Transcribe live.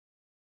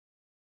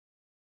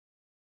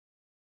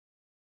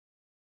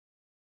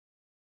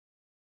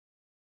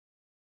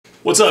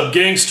What's up,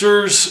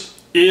 gangsters?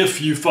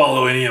 If you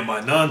follow any of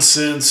my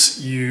nonsense,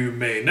 you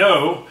may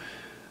know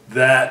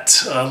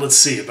that, let's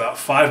see, about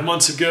 5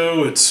 months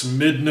ago, it's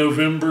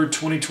mid-November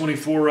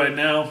 2024 right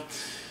now,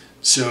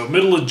 so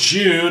middle of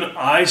June,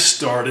 I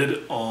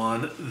started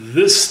on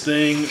this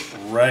thing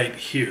right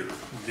here,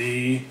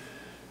 the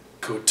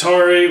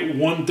Kotare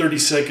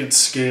 1/32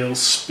 scale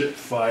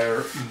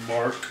Spitfire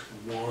Mark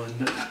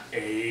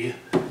 1A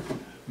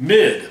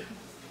mid.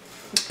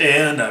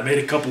 And I made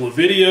a couple of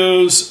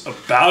videos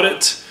about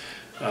it.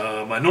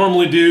 I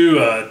normally do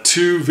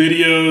 2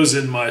 videos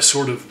in my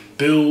sort of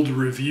build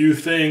review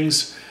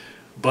things,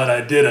 but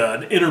I did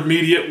an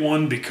intermediate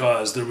one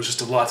because there was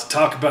just a lot to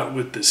talk about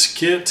with this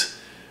kit,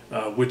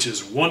 which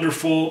is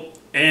wonderful.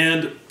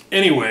 And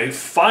anyway,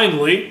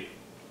 finally,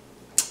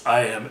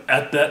 I am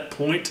at that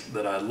point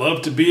that I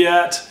love to be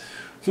at,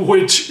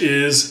 which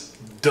is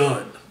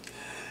done.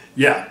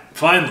 Yeah,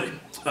 finally.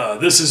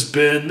 This has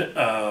been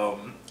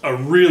a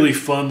really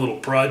fun little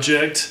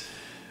project.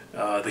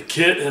 The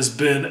kit has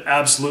been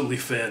absolutely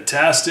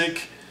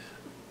fantastic.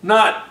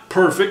 Not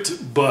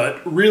perfect, but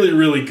really,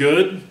 really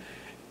good.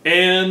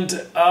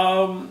 And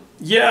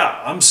yeah,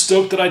 I'm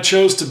stoked that I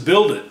chose to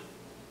build it.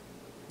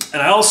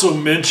 And I also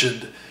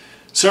mentioned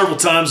several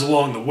times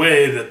along the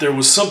way that there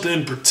was something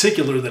in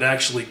particular that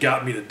actually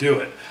got me to do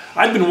it.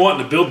 I'd been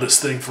wanting to build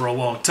this thing for a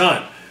long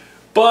time,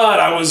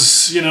 but I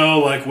was,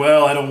 like,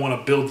 well, I don't want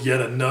to build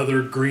yet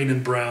another green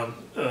and brown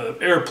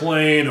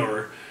airplane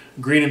or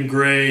green and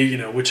gray,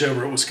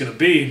 whichever it was going to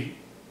be.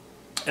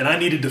 And I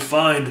needed to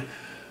find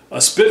a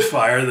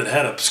Spitfire that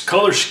had a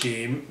color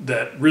scheme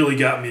that really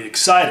got me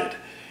excited.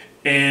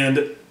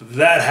 And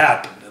that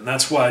happened, and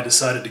that's why I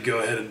decided to go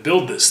ahead and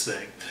build this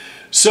thing.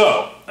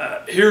 So,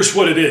 here's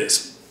what it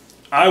is.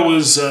 I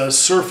was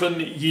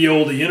surfing ye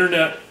olde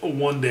internet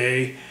one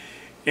day,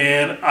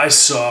 and I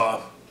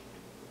saw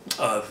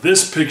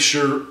this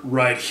picture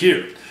right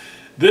here.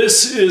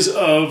 This is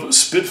of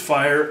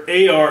Spitfire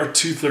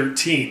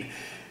AR-213,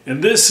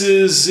 and this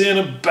is in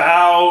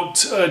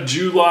about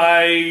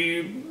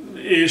July-ish,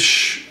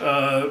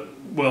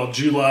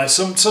 July,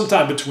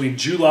 sometime between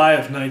July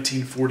of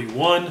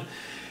 1941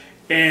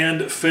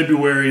 and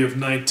February of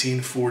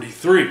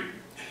 1943.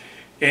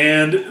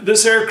 And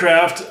this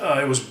aircraft,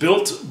 it was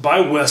built by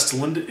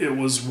Westland. It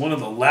was one of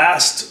the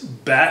last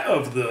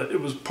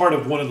it was part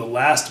of one of the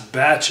last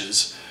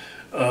batches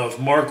of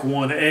Mark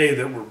 1A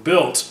that were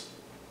built,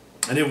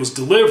 and it was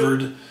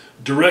delivered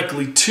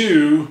directly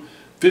to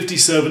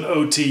 57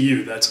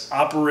 OTU, that's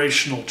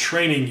Operational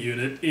Training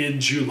Unit, in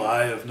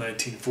July of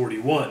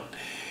 1941.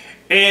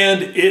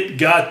 And it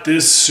got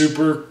this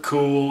super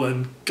cool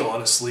and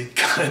honestly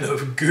kind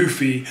of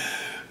goofy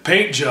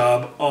paint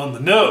job on the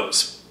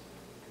nose.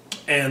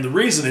 And the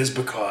reason is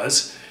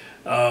because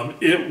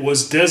it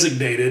was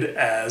designated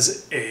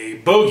as a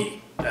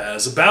bogey,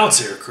 as a bounce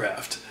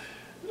aircraft.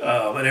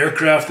 An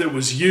aircraft that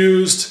was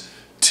used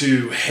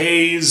to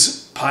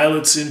haze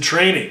pilots in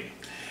training.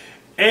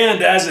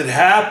 And as it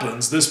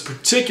happens, this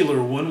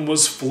particular one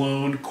was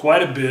flown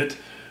quite a bit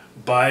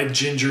by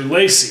Ginger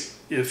Lacey.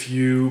 If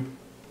you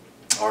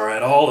are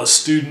at all a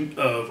student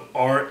of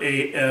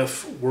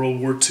RAF World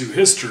War II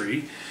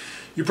history,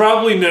 you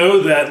probably know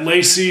that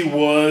Lacey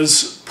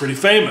was pretty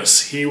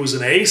famous. He was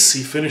an ace.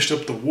 He finished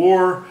up the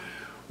war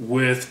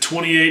with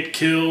 28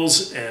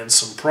 kills and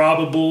some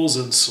probables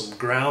and some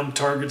ground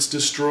targets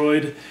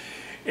destroyed.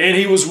 And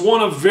he was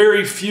one of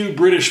very few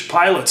British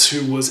pilots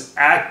who was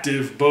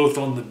active both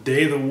on the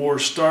day the war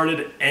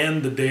started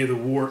and the day the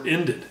war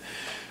ended.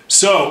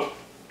 So,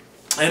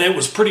 and it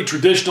was pretty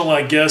traditional,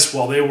 I guess,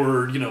 while they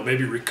were,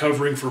 maybe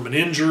recovering from an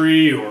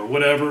injury or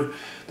whatever,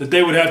 that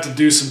they would have to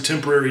do some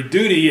temporary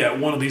duty at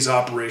one of these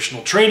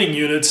operational training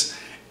units,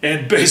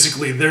 and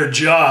basically their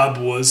job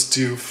was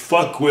to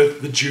fuck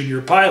with the junior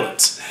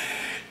pilots.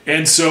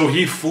 And so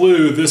he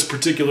flew this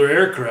particular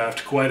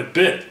aircraft quite a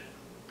bit.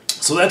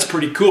 So that's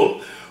pretty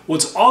cool.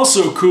 What's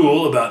also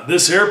cool about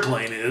this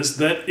airplane is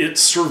that it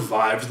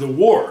survived the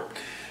war.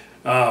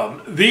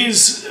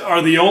 These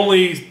are the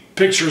only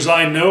pictures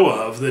I know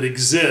of that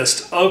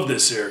exist of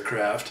this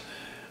aircraft.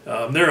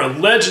 There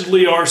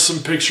allegedly are some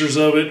pictures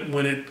of it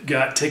when it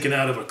got taken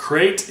out of a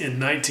crate in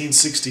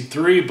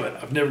 1963, but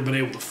I've never been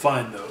able to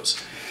find those.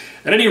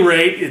 At any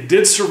rate, it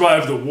did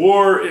survive the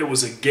war. It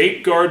was a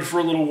gate guard for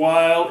a little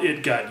while.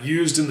 It got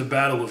used in the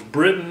Battle of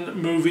Britain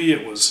movie.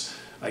 It was,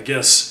 I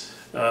guess,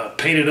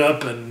 painted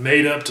up and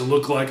made up to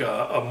look like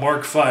a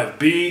Mark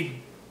 5B.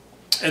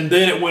 And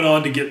then it went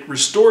on to get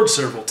restored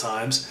several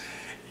times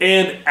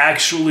and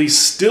actually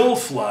still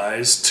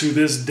flies to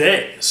this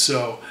day.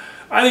 So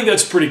I think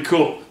that's pretty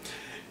cool.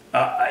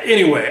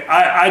 Anyway,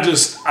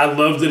 I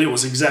loved it. It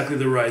was exactly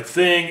the right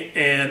thing,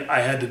 and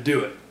I had to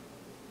do it.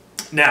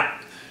 Now,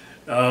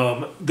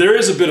 there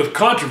is a bit of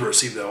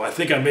controversy, though. I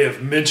think I may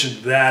have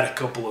mentioned that a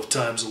couple of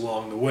times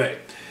along the way.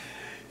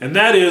 And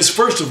that is,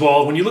 first of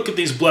all, when you look at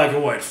these black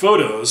and white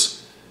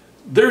photos,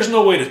 there's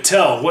no way to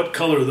tell what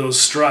color those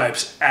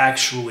stripes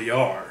actually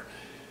are.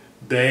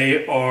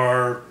 They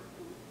are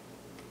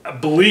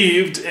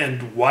believed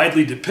and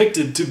widely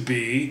depicted to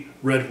be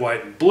red,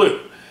 white, and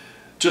blue.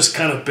 just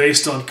kind of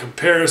based on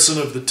comparison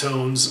of the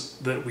tones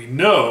that we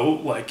know,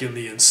 like in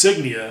the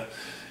insignia,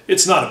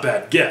 it's not a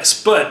bad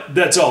guess, but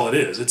that's all it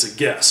is. It's a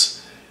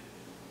guess.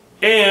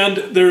 And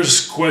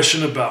there's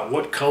question about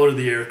what color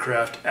the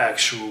aircraft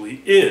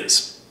actually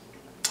is.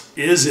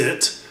 Is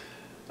it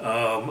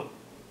dark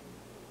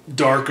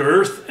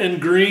earth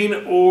and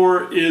green,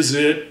 or is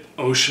it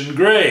ocean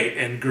gray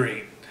and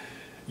green?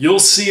 You'll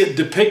see it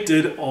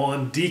depicted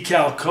on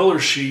decal color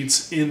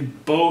sheets in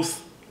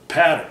both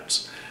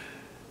patterns.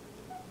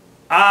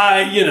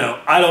 I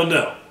don't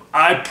know.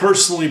 I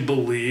personally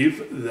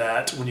believe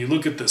that when you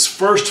look at this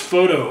first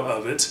photo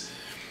of it,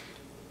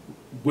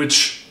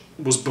 which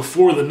was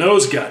before the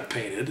nose got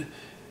painted,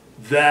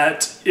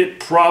 that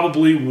it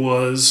probably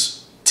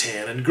was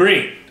tan and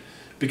green,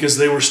 because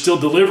they were still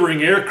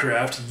delivering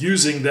aircraft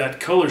using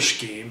that color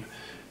scheme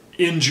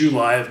in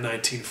July of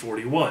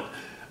 1941.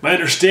 My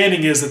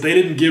understanding is that they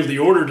didn't give the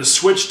order to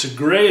switch to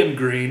gray and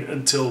green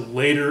until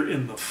later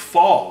in the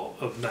fall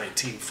of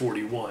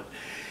 1941.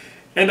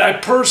 And I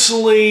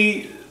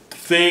personally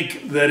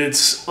think that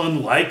it's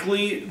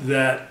unlikely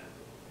that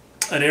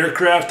an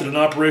aircraft in an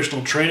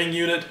operational training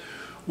unit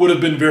would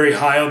have been very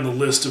high on the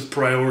list of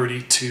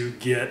priority to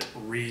get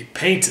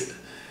repainted.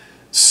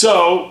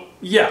 So,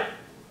 yeah,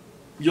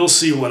 you'll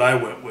see what I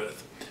went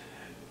with.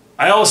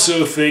 I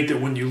also think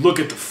that when you look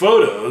at the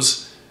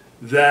photos,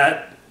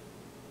 that,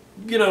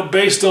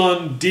 based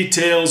on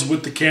details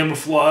with the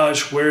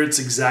camouflage where it's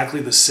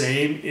exactly the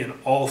same in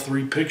all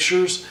three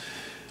pictures,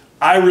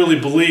 I really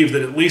believe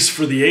that at least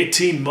for the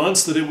 18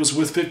 months that it was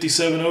with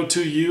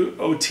 5702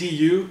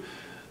 OTU,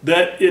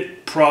 that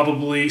it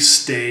probably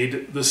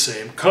stayed the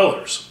same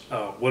colors,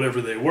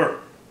 whatever they were.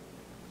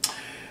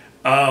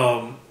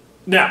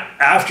 Now,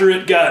 after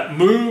it got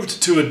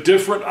moved to a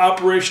different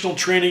operational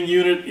training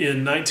unit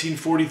in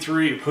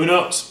 1943, who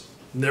knows?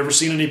 Never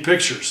seen any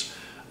pictures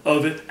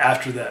of it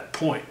after that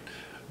point.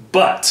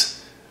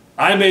 But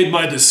I made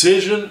my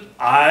decision.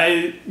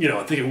 I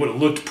think it would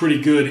have looked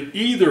pretty good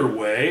either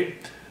way,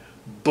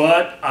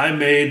 but I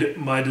made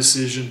my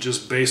decision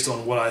just based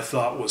on what I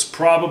thought was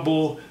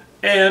probable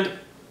and,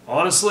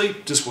 honestly,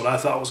 just what I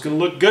thought was going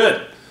to look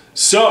good.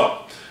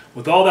 So,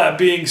 with all that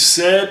being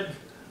said,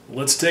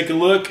 let's take a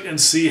look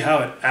and see how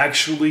it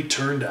actually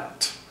turned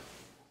out.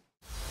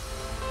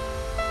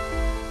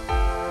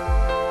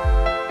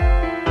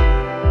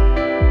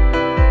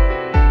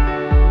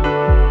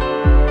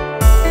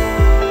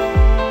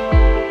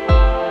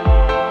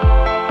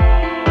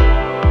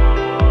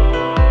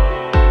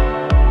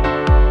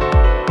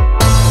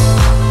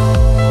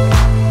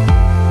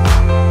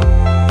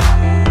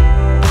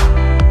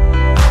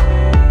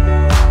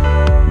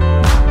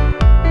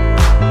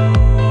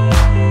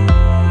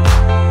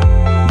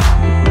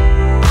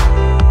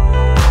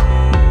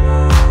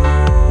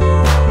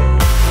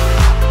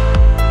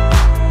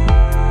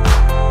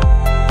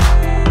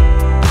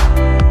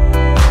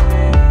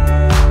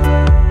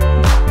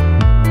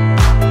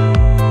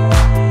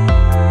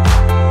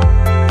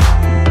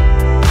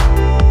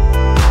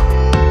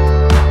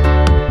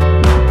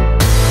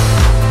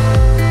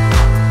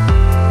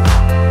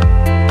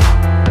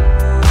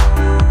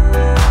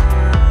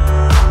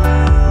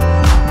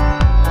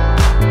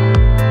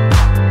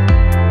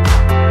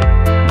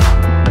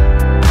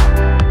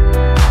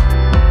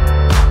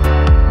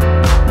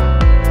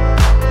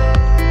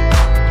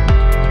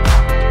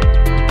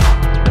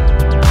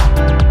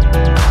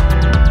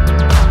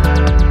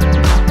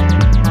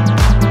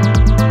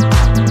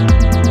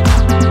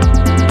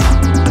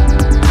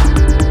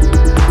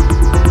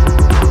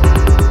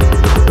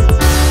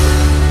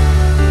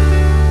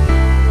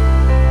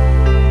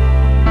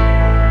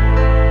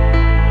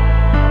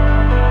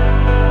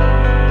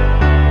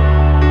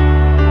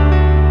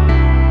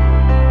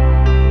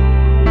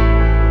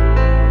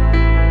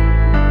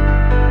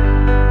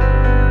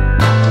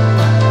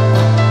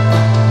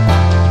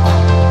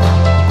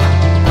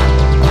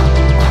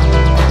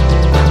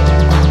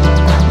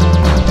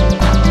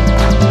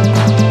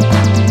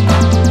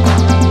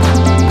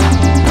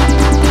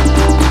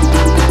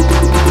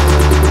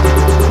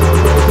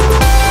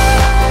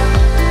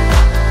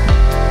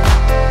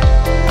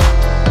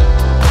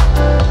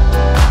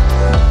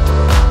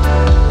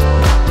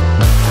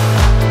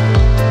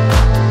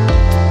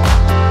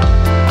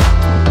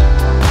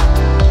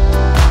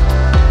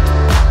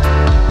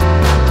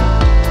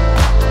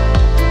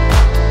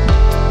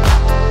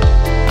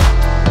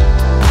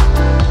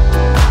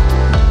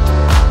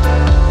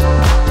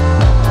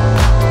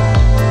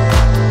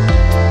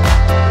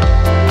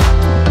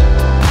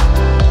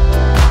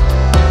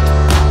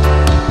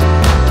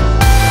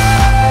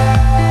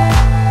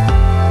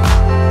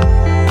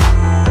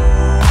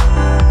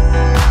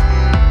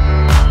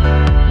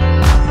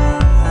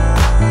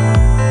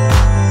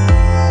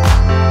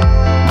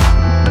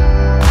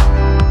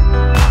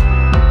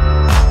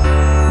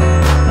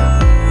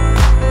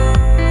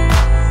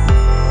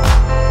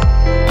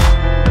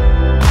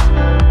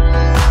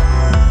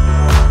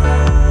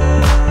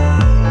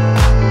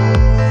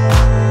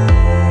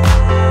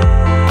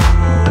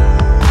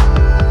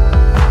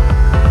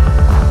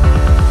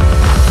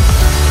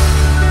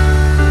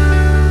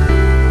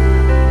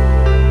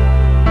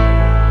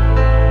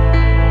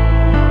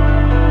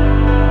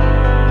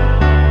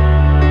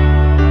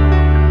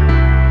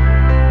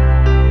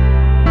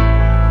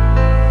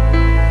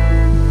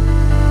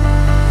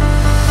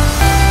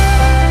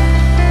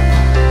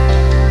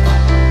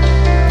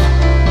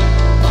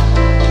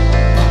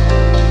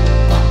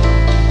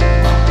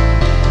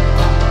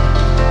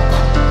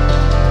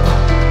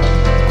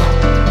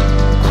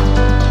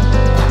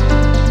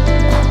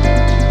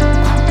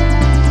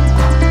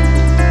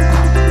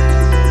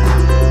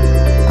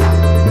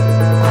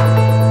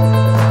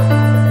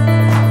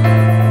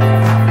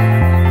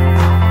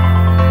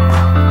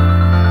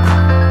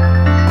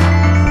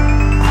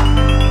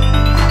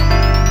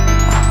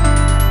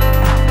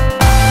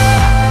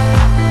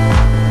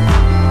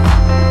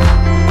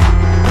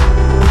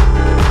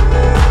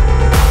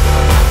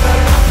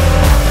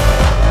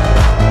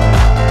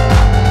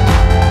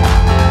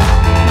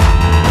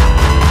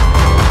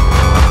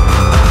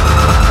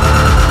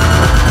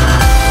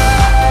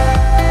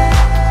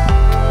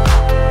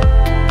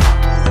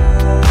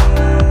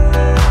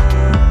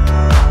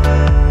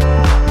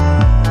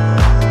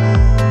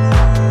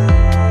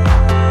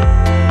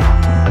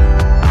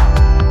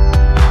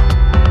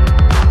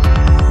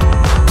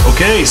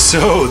 Okay,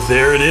 so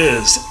there it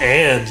is,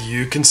 and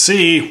you can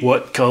see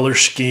what color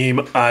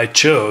scheme I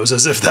chose,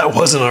 as if that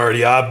wasn't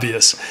already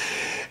obvious.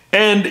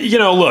 And, you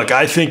know, look,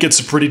 I think it's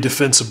a pretty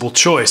defensible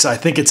choice. I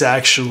think it's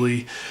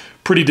actually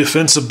pretty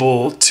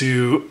defensible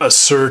to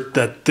assert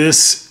that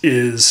this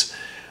is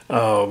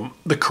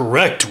the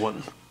correct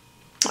one.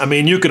 I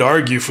mean, you could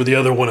argue for the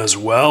other one as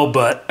well,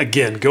 but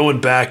again,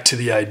 going back to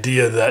the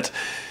idea that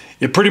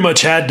it pretty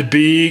much had to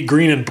be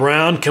green and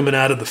brown coming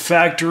out of the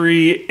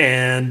factory,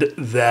 and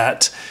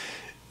that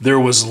there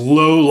was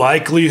low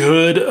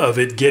likelihood of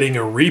it getting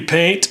a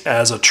repaint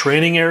as a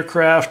training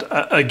aircraft.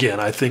 Again,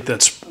 I think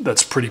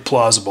that's pretty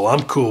plausible.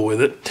 I'm cool with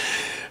it.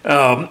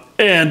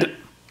 And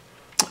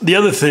the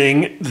other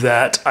thing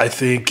that I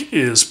think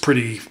is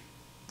pretty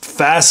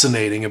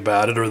fascinating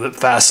about it, or that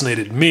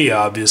fascinated me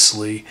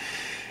obviously,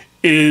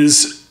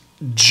 is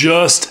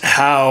just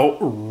how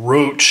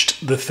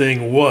roached the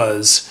thing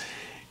was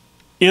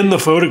in the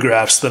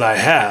photographs that I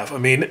have. I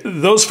mean,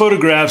 those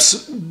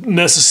photographs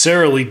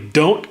necessarily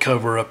don't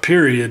cover a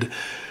period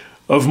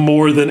of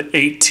more than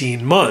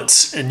 18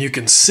 months. And you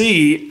can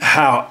see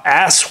how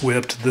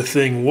ass-whipped the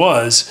thing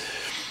was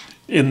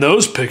in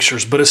those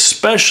pictures. But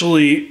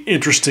especially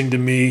interesting to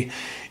me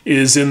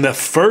is in the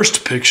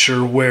first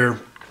picture where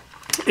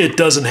it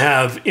doesn't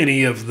have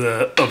any of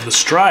the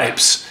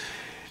stripes.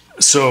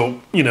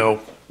 So, you know,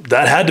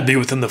 that had to be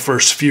within the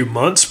first few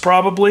months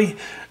probably.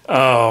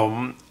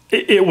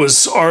 It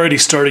was already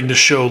starting to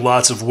show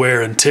lots of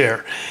wear and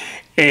tear.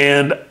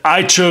 And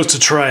I chose to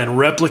try and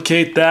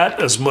replicate that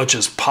as much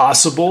as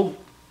possible,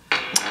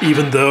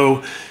 even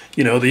though,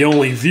 you know, the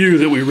only view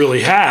that we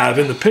really have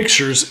in the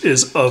pictures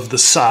is of the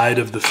side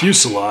of the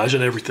fuselage,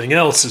 and everything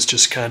else is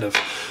just kind of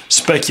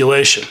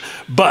speculation.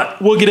 But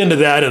we'll get into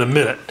that in a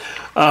minute.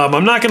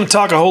 I'm not going to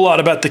talk a whole lot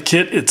about the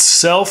kit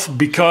itself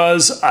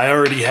because I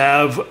already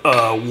have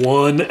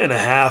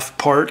 1.5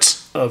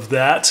 parts of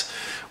that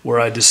where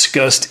I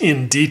discussed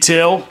in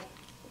detail.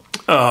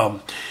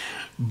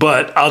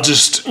 But I'll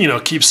just, you know,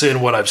 keep saying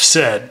what I've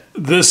said.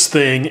 This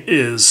thing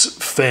is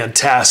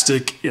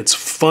fantastic. It's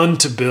fun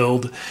to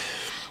build.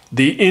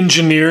 The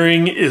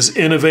engineering is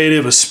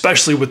innovative,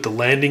 especially with the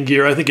landing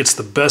gear. I think it's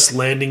the best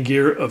landing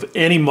gear of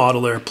any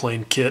model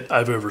airplane kit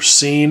I've ever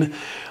seen.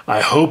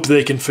 I hope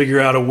they can figure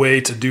out a way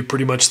to do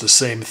pretty much the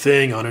same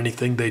thing on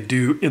anything they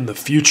do in the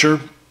future.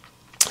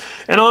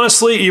 And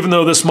honestly, even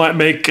though this might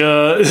make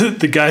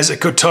the guys at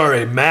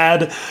Kotare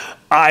mad,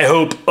 I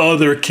hope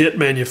other kit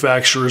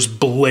manufacturers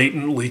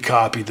blatantly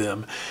copy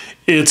them.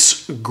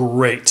 It's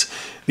great.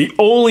 The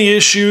only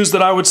issues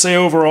that I would say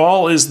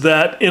overall is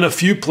that in a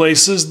few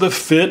places the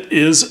fit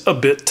is a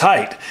bit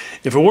tight.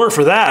 If it weren't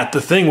for that,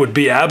 the thing would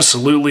be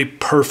absolutely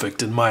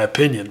perfect in my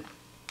opinion.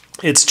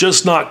 It's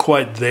just not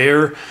quite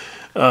there,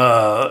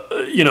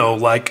 you know,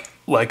 like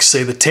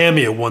say the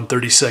Tamiya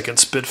 132nd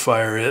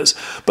Spitfire is.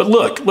 But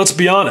look, let's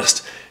be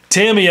honest.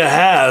 Tamiya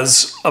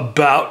has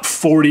about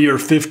 40 or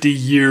 50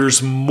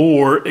 years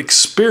more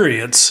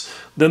experience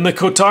than the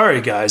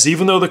Kotare guys,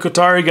 even though the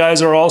Kotare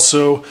guys are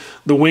also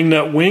the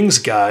Wingnut Wings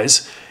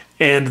guys,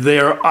 and they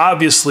are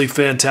obviously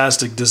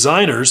fantastic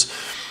designers.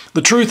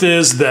 The truth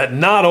is that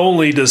not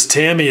only does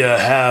Tamiya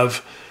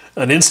have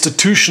an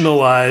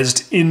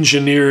institutionalized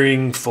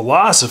engineering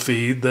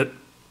philosophy that,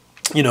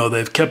 you know,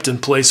 they've kept in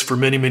place for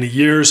many, many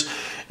years,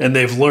 and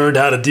they've learned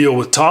how to deal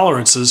with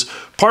tolerances.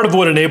 Part of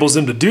what enables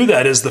them to do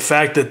that is the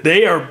fact that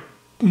they are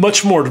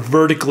much more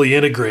vertically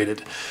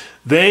integrated.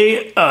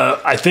 They,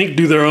 I think,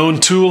 do their own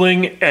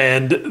tooling,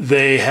 and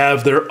they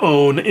have their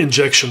own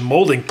injection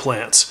molding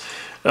plants,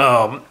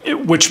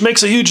 which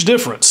makes a huge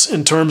difference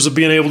in terms of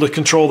being able to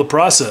control the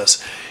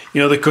process.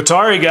 You know, the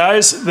Kotare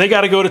guys, they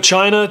got to go to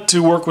China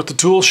to work with the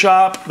tool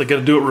shop. They got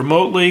to do it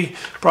remotely,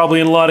 probably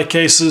in a lot of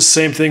cases.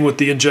 Same thing with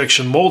the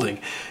injection molding.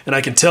 And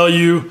I can tell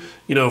you,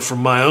 you know, from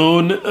my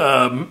own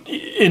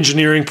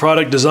engineering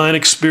product design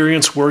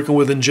experience working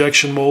with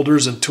injection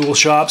molders and tool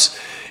shops,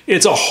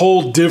 it's a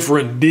whole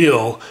different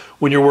deal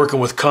when you're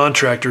working with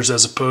contractors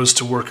as opposed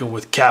to working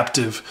with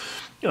captive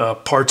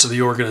parts of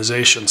the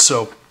organization.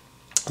 So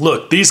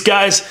look, these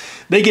guys,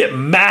 they get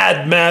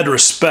mad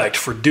respect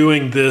for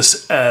doing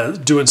this,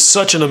 doing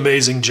such an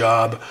amazing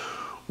job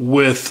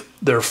with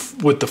the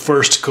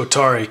first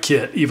Kotare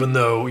kit, even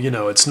though, you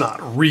know, it's not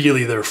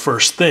really their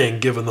first thing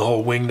given the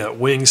whole Wingnut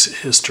Wings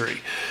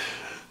history.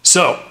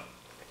 So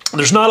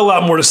there's not a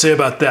lot more to say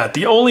about that.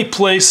 The only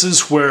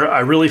places where I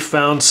really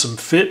found some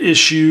fit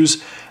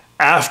issues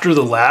after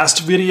the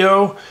last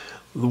video,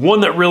 the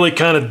one that really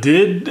kind of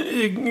did,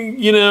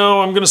 you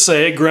know, I'm going to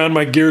say it, ground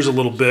my gears a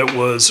little bit,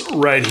 was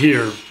right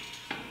here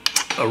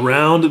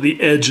around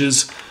the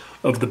edges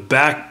of the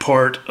back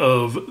part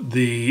of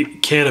the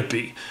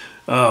canopy.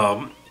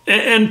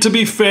 And to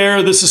be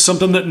fair, this is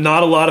something that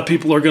not a lot of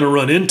people are going to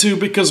run into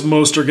because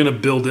most are going to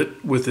build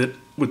it with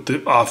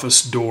the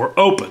office door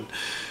open.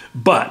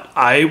 But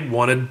I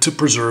wanted to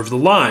preserve the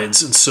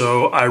lines, and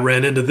so I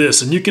ran into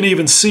this. And you can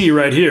even see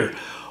right here,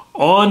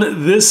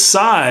 on this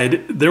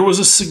side, there was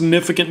a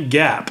significant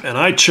gap, and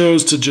I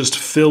chose to just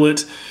fill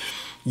it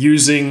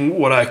using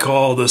what I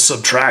call the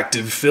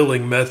subtractive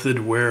filling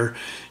method, where,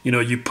 you know,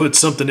 you put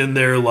something in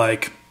there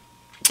like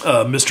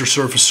Mr.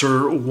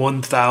 Surfacer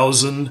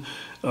 1000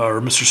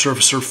 or Mr.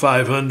 Surfacer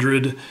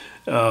 500,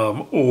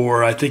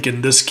 or I think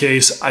in this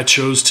case I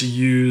chose to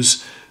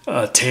use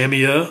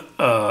Tamiya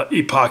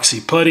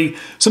epoxy putty,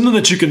 something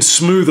that you can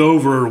smooth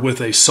over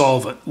with a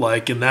solvent,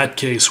 like in that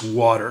case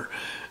water.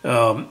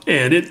 And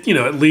it, you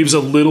know, it leaves a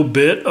little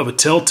bit of a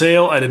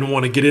telltale. I didn't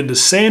want to get into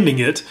sanding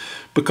it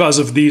because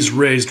of these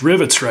raised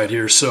rivets right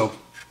here, so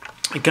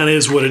it kind of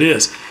is what it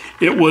is.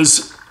 It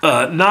was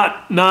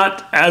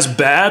not as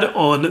bad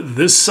on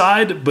this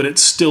side, but it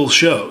still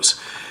shows.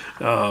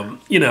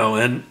 You know,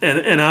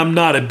 and I'm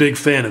not a big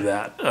fan of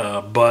that.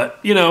 But,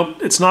 you know,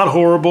 it's not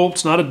horrible.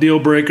 It's not a deal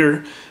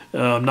breaker.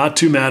 I'm not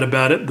too mad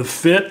about it. The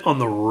fit on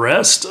the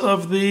rest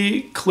of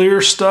the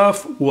clear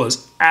stuff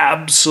was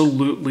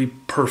absolutely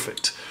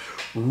perfect.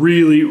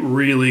 Really,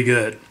 really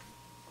good.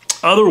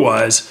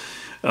 Otherwise,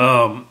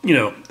 you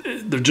know,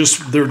 there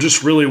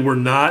just really were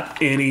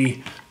not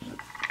any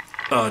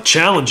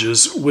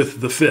challenges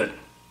with the fit.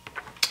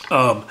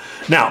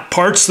 Now,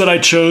 parts that I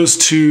chose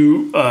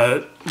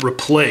to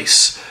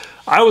replace.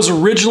 I was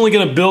originally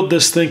going to build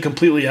this thing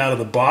completely out of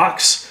the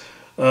box.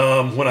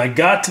 When I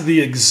got to the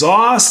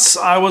exhausts,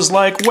 I was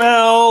like,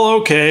 well,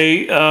 okay,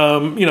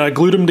 you know, I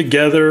glued them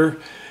together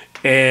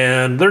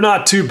and they're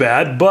not too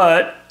bad,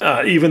 but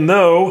even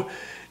though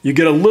you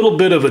get a little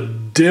bit of a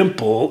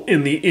dimple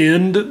in the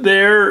end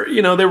there,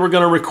 you know, they were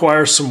going to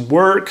require some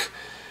work,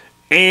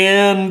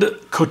 and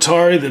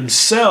Kotare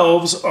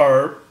themselves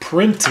are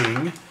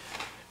printing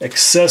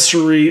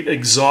accessory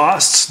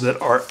exhausts that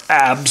are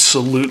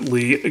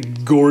absolutely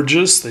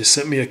gorgeous. They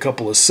sent me a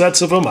couple of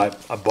sets of them. I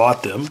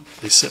bought them.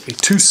 They sent me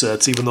 2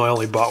 sets, even though I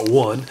only bought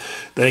 1.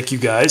 Thank you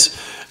guys.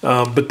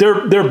 But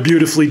they're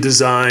beautifully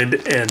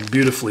designed and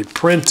beautifully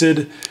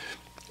printed,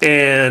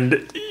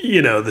 and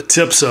you know, the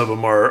tips of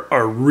them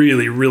are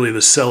really, really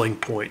the selling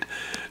point.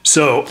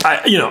 So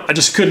I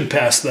just couldn't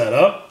pass that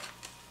up.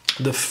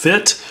 The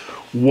fit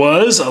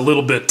was a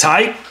little bit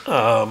tight.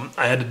 I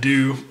had to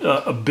do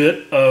a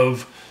bit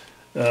of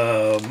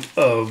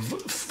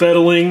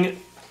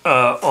fettling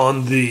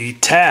on the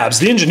tabs.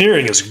 The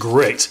engineering is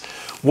great.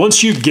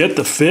 Once you get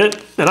the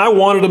fit, and I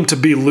wanted them to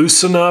be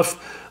loose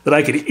enough that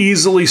I could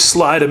easily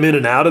slide them in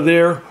and out of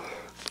there,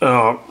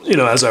 you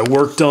know, as I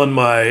worked on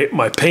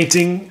my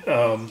painting.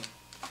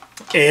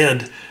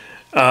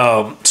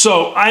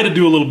 So I had to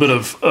do a little bit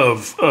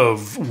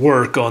of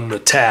work on the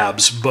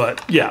tabs,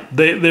 but yeah,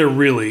 they're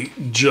really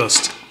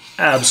just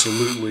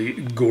absolutely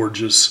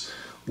gorgeous.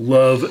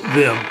 Love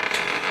them.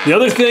 The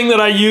other thing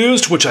that I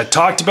used, which I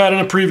talked about in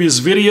a previous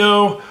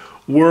video,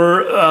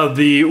 were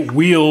the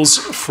wheels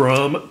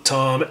from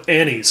Tom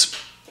Annie's.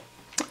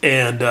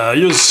 And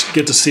you'll just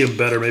get to see them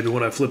better maybe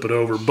when I flip it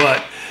over.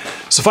 But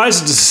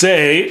suffice it to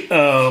say,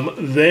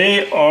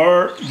 they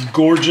are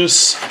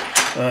gorgeous.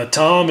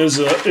 Tom is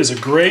a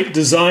great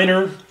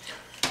designer.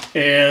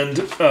 And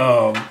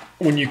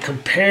when you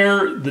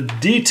compare the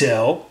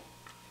detail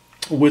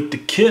with the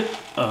kit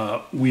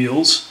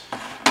wheels,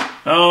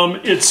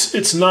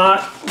 it's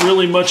not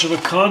really much of a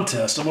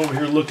contest. I'm over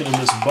here looking in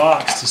this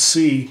box to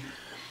see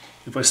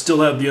if I still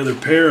have the other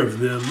pair of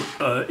them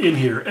in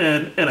here,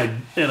 and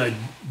I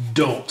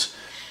don't.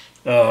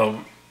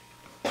 But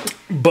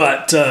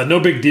no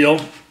big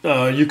deal.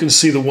 You can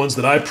see the ones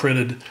that I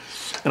printed,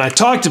 and I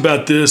talked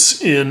about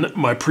this in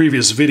my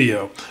previous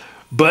video.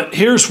 But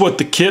here's what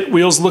the kit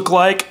wheels look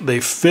like. They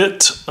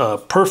fit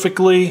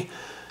perfectly.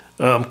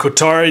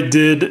 Kotare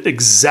did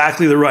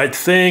exactly the right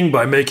thing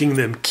by making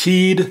them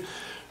keyed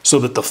so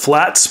that the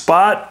flat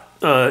spot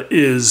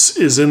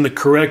is in the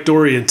correct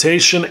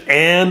orientation,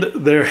 and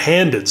they're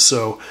handed,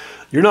 so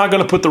you're not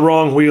going to put the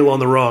wrong wheel on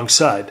the wrong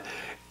side.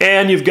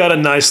 And you've got a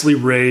nicely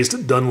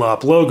raised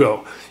Dunlop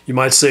logo. You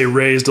might say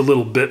raised a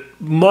little bit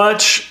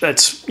much.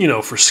 That's, you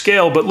know, for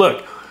scale, but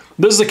look,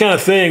 this is the kind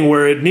of thing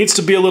where it needs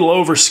to be a little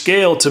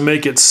overscale to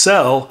make it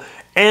sell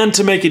and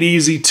to make it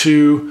easy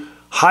to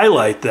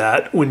highlight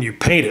that when you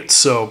paint it.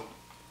 So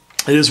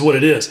it is what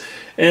it is.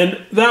 And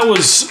that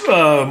was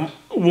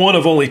one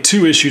of only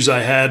 2 issues I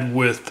had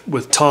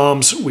with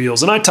Tom's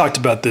wheels. And I talked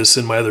about this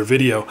in my other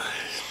video.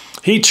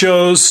 He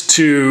chose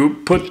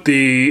to put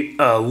the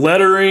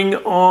lettering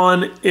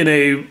on in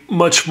a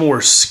much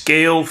more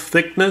scale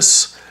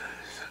thickness.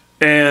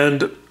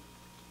 And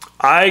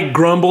I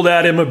grumbled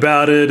at him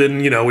about it,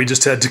 and, you know, we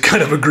just had to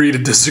kind of agree to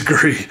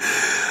disagree.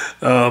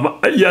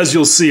 As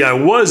you'll see, I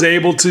was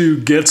able to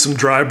get some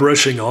dry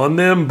brushing on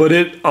them, but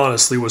it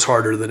honestly was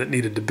harder than it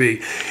needed to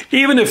be.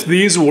 Even if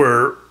these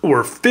were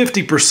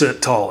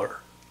 50% taller,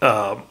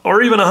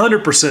 or even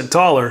 100%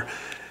 taller,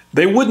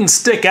 they wouldn't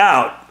stick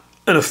out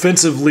an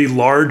offensively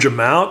large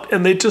amount,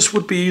 and they just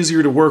would be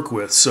easier to work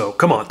with. So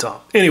come on, Tom.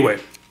 Anyway,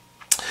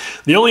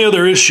 the only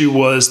other issue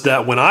was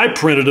that when I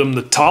printed them,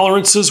 the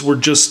tolerances were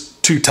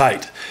just too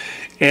tight.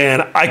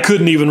 And I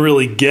couldn't even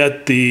really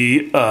get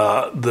the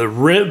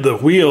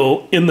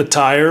wheel in the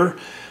tire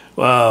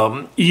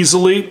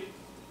easily.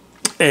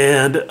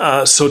 And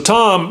so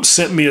Tom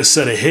sent me a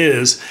set of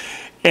his,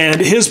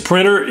 And his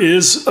printer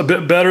is a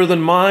bit better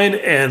than mine,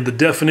 and the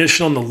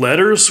definition on the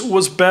letters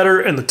was better,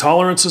 and the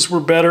tolerances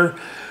were better.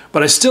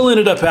 But I still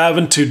ended up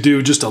having to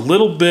do just a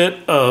little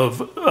bit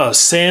of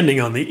sanding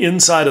on the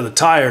inside of the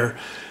tire,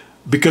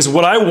 because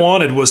what I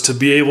wanted was to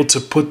be able to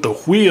put the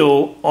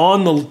wheel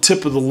on the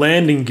tip of the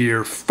landing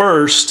gear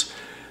first,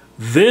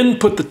 then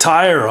put the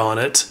tire on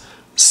it,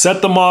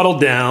 set the model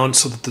down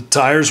so that the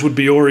tires would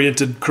be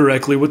oriented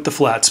correctly with the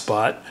flat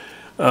spot,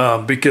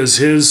 because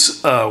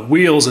his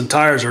wheels and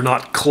tires are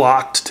not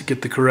clocked to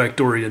get the correct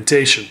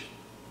orientation.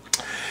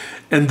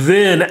 And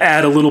then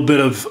add a little bit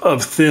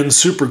of thin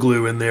super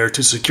glue in there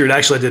to secure it.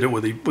 Actually, I did it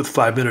with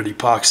 5-minute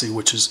epoxy,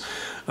 which is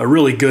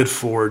really good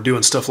for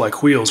doing stuff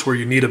like wheels where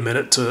you need a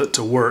minute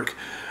to work,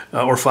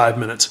 or 5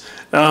 minutes.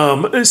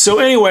 So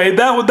anyway,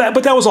 but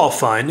that was all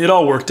fine. It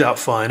all worked out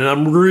fine, and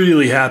I'm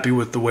really happy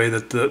with the way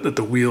that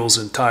the wheels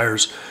and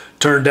tires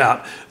turned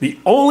out. The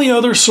only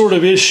other sort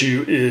of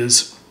issue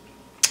is,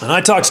 and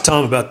I talked to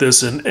Tom about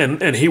this,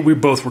 and we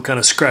both were kind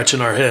of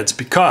scratching our heads,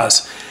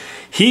 because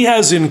he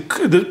has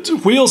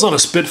the wheels on a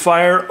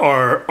Spitfire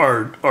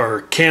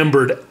are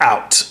cambered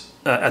out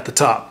at the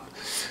top.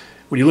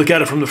 When you look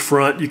at it from the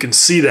front, you can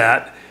see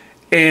that.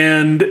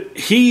 And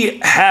he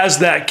has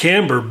that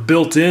camber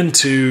built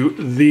into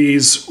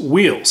these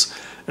wheels.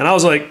 And I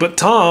was like, but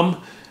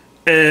Tom,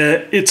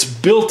 it's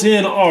built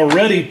in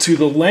already to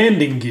the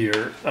landing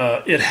gear.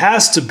 It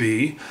has to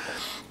be,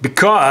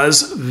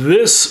 because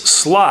this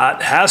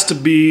slot has to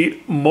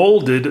be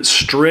molded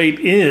straight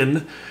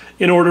in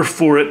order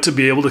for it to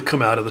be able to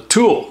come out of the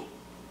tool.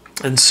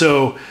 And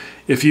so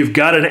if you've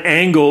got an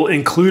angle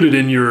included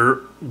in your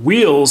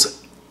wheels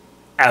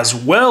as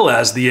well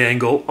as the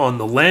angle on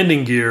the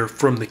landing gear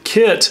from the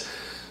kit,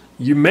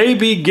 you may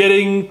be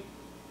getting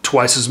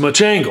twice as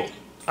much angle.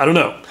 I don't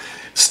know.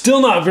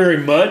 Still not very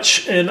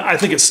much, and I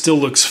think it still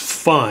looks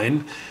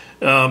fine.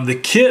 The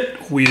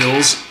kit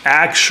wheels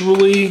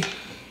actually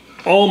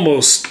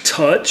almost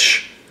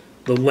touch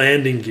the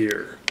landing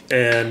gear,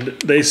 and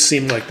they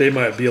seem like they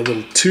might be a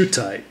little too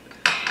tight.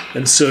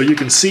 And so you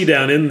can see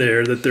down in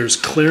there that there's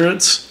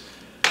clearance,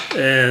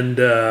 and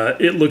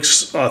it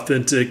looks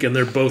authentic, and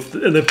they're both,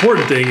 and the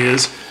important thing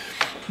is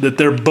that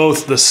they're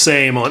both the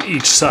same on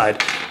each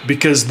side,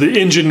 because the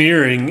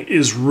engineering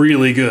is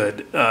really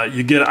good.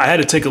 I had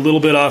to take a little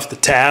bit off the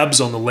tabs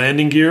on the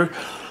landing gear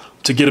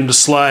to get them to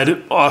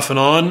slide off and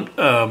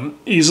on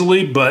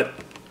easily, but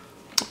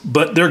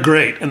they're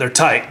great, and they're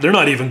tight. They're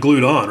not even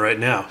glued on right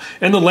now.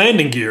 And the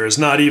landing gear is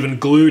not even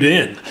glued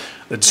in.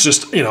 It's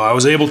just, I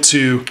was able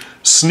to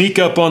sneak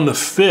up on the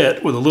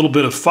fit with a little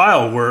bit of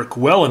file work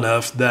well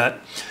enough that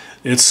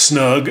it's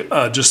snug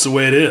just the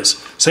way it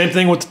is. Same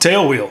thing with the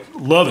tail wheel.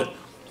 Love it.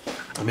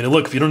 I mean,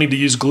 look, if you don't need to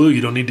use glue,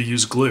 you don't need to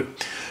use glue.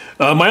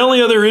 My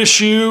only other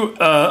issue,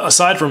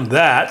 aside from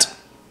that,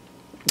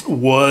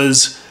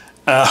 was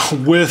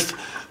with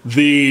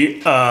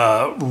the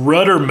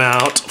rudder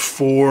mount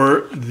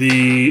for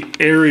the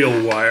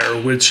aerial wire,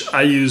 which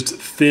I used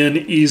thin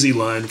easy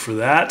line for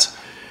that.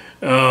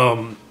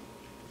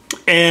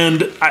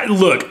 And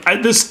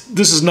this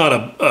is not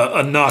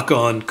a knock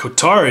on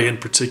Kotare in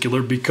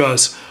particular,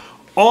 because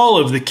all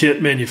of the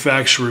kit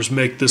manufacturers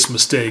make this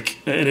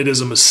mistake, and it is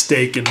a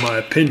mistake in my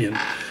opinion.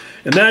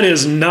 And that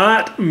is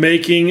not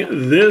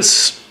making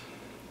this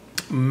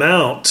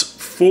mount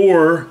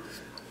for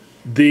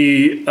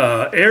the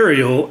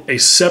aerial a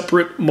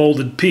separate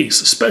molded piece,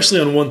 especially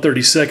on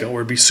 1/32,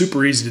 where it'd be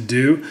super easy to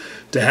do,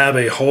 to have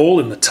a hole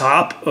in the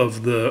top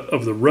of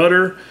the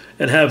rudder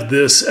and have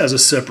this as a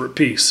separate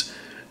piece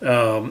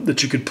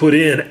that you could put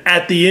in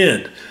at the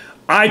end.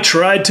 I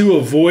tried to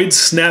avoid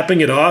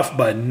snapping it off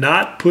by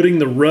not putting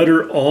the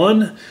rudder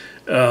on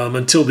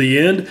until the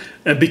end,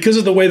 and because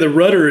of the way the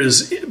rudder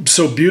is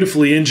so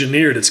beautifully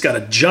engineered, it's got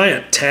a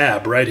giant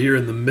tab right here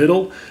in the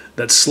middle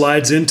that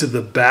slides into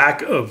the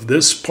back of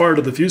this part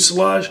of the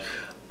fuselage.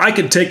 I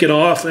could take it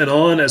off and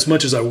on as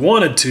much as I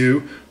wanted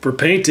to for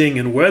painting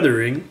and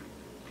weathering,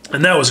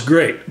 and that was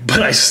great,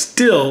 but I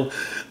still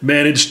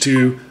managed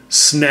to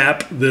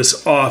snap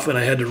this off, and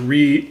I had to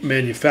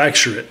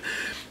remanufacture it.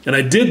 And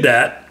I did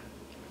that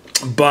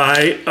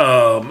by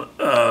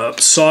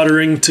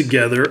soldering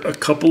together a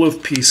couple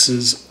of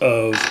pieces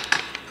of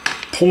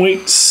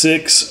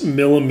 0.6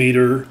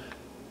 millimeter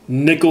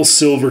nickel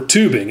silver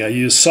tubing. I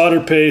used solder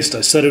paste.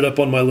 I set it up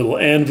on my little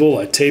anvil.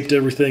 I taped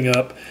everything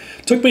up.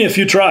 It took me a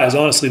few tries,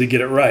 honestly, to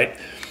get it right.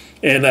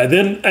 And I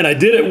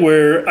did it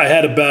where I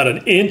had about an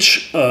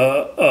inch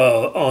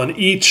on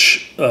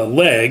each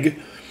leg,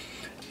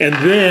 and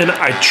then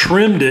I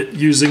trimmed it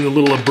using the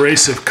little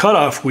abrasive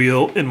cutoff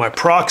wheel in my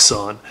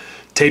Proxxon,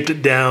 taped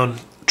it down,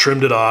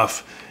 trimmed it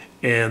off,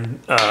 and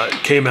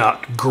it came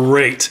out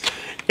great.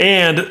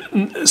 And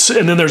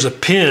then there's a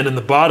pin in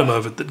the bottom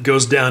of it that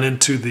goes down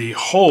into the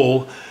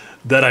hole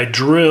that I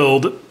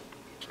drilled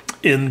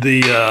in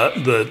the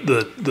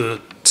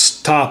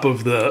top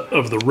of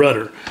the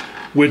rudder,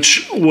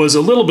 which was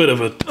a little bit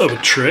of a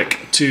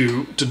trick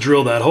to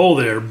drill that hole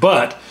there.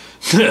 But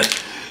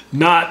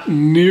not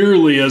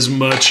nearly as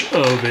much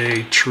of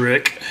a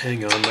trick.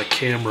 Hang on, my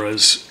camera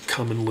is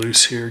coming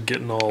loose here,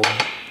 getting all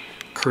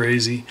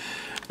crazy.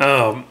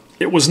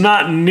 It was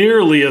not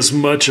nearly as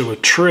much of a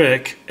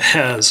trick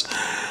as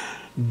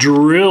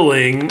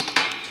drilling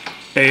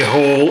a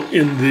hole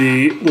in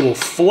the little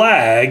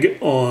flag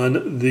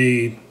on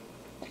the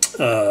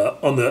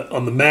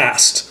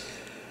mast,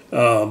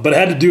 but I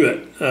had to do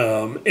it,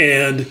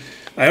 and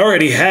I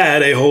already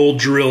had a hole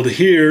drilled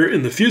here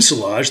in the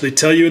fuselage. They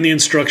tell you in the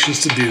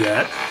instructions to do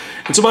that,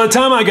 and so by the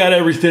time I got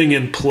everything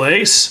in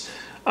place,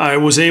 I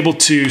was able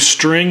to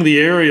string the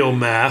aerial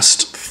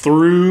mast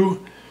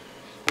through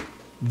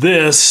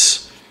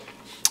this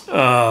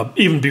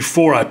even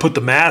before I put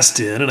the mast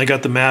in, and I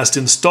got the mast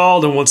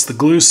installed, and once the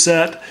glue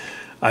set,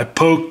 I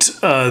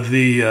poked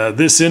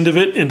this end of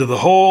it into the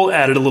hole,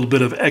 added a little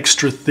bit of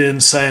extra thin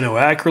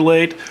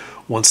cyanoacrylate.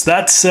 Once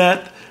that's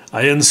set,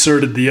 I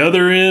inserted the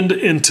other end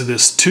into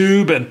this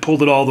tube and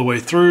pulled it all the way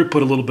through,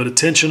 put a little bit of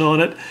tension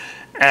on it,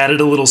 added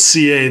a little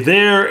CA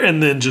there,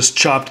 and then just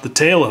chopped the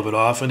tail of it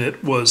off, and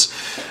it was,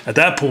 at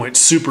that point,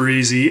 super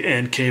easy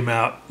and came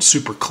out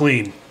super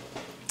clean.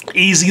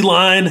 Easy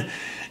line,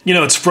 you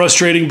know, it's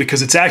frustrating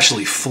because it's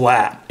actually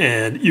flat,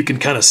 and you can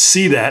kind of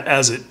see that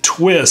as it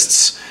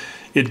twists.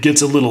 It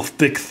gets a little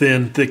thick,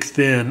 thin,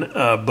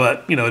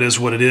 but you know, it is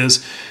what it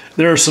is.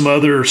 There are some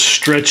other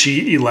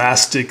stretchy,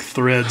 elastic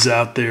threads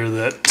out there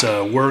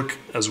that work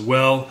as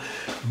well,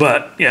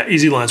 but yeah,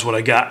 easy line's what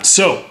I got.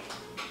 So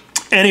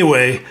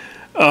anyway,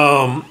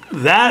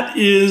 that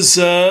is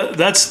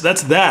that's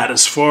that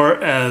as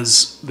far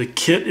as the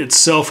kit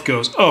itself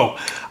goes. Oh,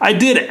 I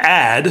did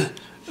add.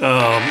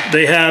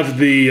 They have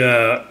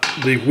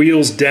the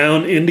wheels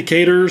down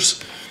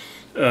indicators.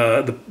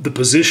 The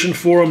position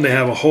for them. They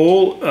have a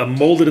hole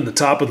molded in the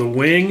top of the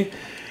wing,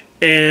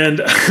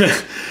 and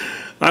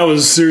I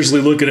was seriously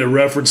looking at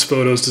reference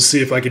photos to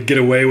see if I could get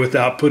away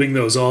without putting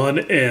those on,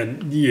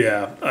 and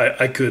yeah,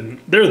 I couldn't.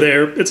 They're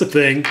there, it's a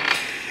thing,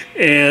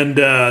 and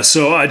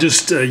so I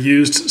just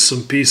used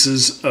some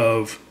pieces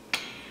of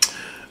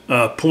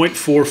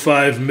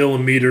 0.45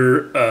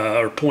 millimeter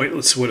or what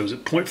was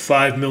it,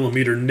 0.5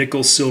 millimeter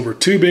nickel silver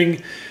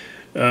tubing.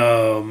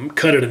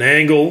 Cut at an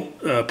angle,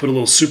 put a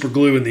little super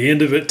glue in the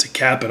end of it to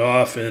cap it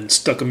off, and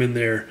stuck them in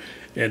there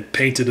and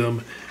painted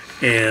them.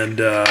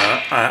 And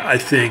I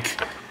think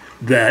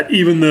that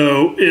even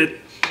though it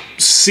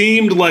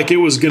seemed like it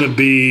was going to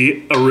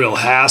be a real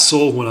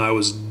hassle when I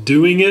was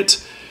doing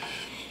it,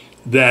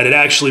 that it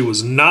actually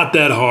was not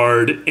that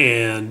hard,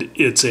 and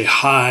it's a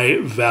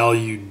high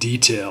value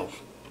detail.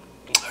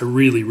 I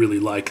really, really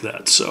like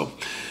that. So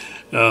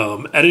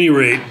at any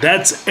rate,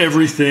 that's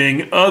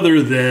everything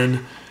other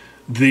than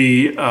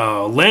the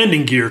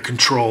landing gear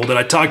control that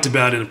I talked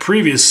about in a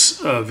previous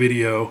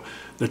video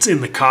that's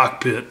in the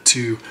cockpit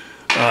to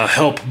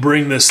help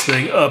bring this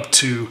thing up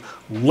to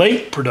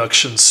late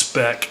production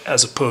spec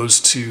as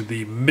opposed to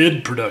the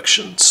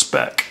mid-production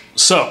spec.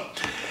 So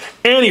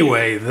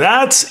anyway,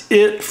 that's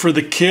it for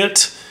the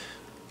kit.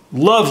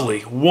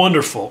 Lovely,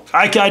 wonderful.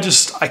 I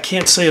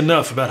can't say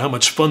enough about how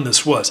much fun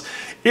this was.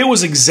 It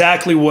was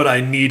exactly what I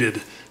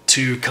needed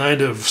to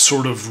kind of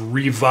sort of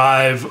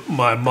revive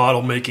my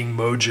model making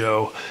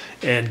mojo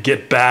and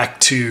get back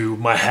to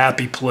my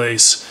happy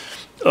place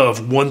of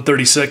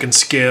 1/32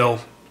 scale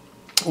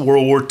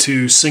World War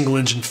II single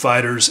engine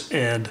fighters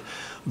and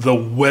the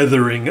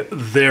weathering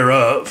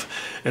thereof.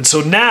 And so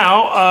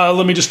now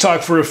let me just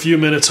talk for a few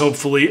minutes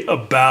hopefully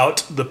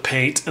about the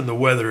paint and the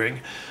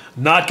weathering.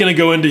 Not going to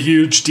go into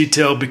huge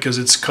detail because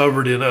it's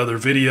covered in other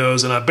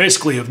videos, and I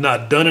basically have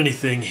not done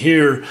anything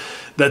here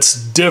that's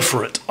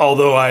different,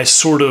 although I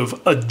sort of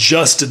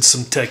adjusted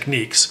some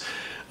techniques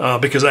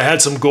because I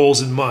had some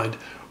goals in mind.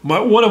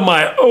 One of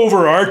my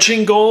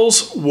overarching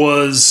goals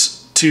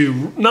was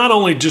to not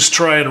only just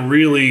try and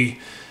really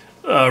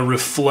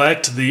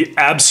reflect the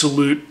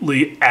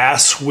absolutely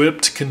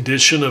ass-whipped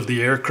condition of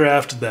the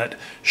aircraft that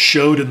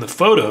showed in the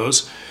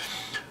photos,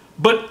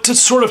 but to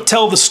sort of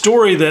tell the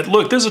story that,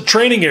 look, there's a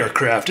training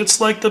aircraft.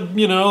 It's like the,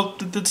 you know,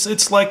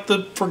 it's like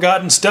the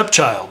forgotten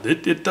stepchild.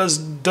 It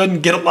doesn't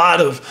get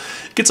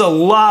gets a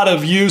lot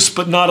of use,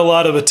 but not a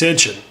lot of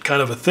attention,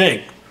 kind of a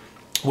thing,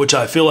 which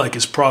I feel like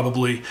is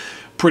probably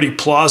pretty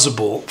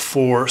plausible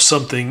for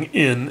something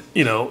in,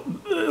 you know,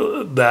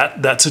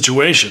 that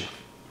situation.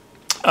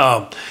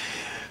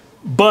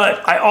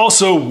 But I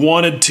also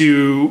wanted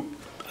to.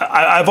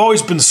 I've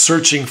always been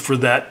searching for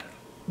that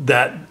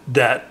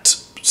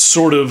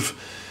sort of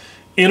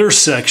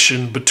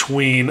intersection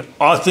between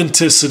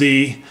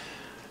authenticity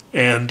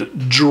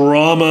and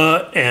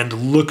drama and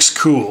looks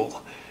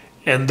cool.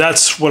 And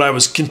that's what I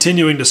was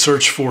continuing to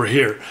search for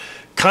here.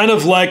 Kind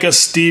of like a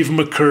Steve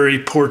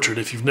McCurry portrait.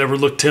 If you've never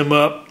looked him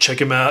up, check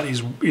him out.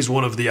 He's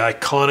one of the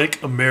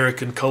iconic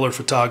American color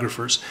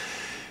photographers.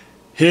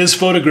 His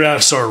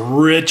photographs are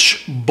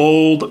rich,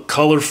 bold,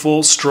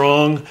 colorful,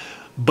 strong,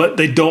 but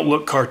they don't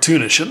look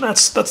cartoonish. And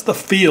that's the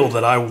feel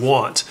that I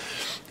want.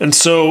 And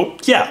so,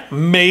 yeah,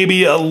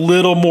 maybe a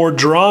little more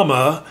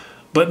drama,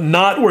 but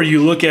not where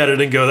you look at it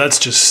and go, that's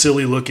just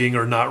silly looking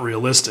or not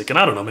realistic. And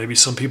I don't know, maybe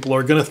some people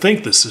are going to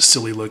think this is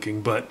silly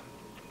looking, but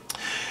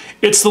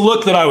it's the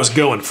look that I was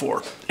going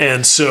for.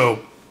 And so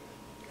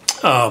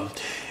I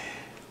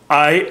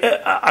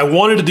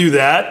wanted to do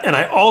that, and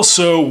I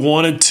also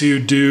wanted to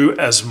do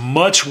as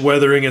much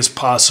weathering as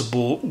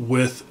possible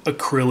with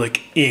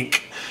acrylic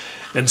ink.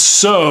 And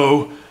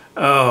so,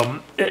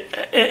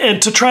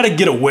 and to try to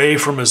get away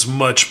from as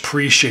much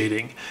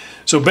pre-shading.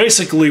 So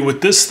basically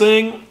with this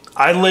thing,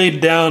 I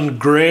laid down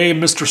gray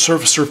Mr.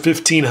 Surfacer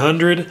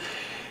 1500,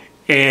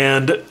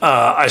 and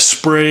I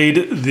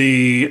sprayed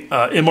the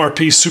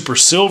MRP Super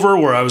Silver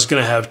where I was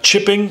going to have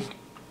chipping,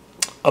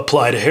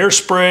 applied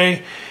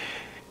hairspray,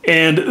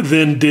 and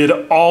then did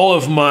all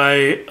of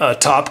my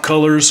top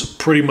colors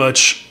pretty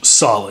much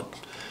solid.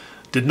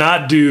 Did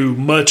not do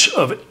much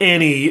of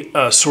any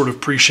sort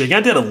of pre-shading.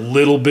 I did a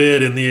little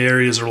bit in the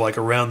areas or like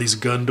around these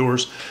gun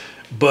doors,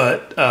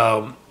 but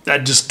I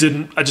just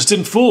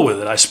didn't fool with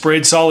it. I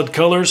sprayed solid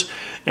colors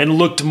and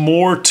looked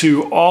more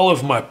to all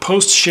of my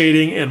post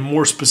shading and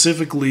more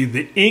specifically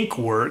the ink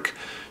work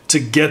to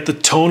get the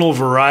tonal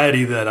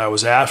variety that I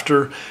was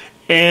after,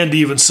 and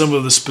even some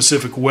of the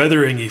specific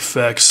weathering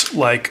effects,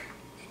 like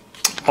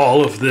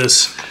all of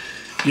this,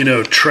 you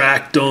know,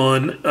 tracked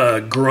on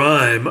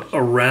grime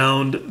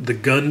around the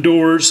gun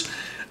doors,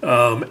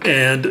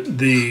 and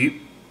the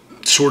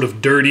sort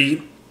of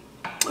dirty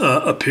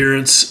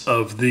appearance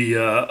of the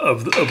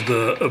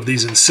of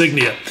these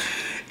insignia.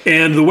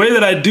 And the way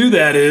that I do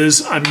that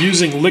is I'm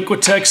using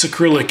Liquitex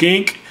acrylic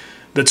ink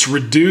that's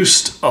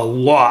reduced a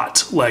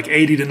lot, like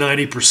 80 to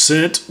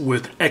 90%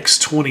 with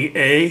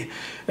X20A.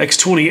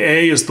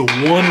 X20A is the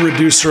one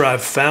reducer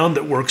I've found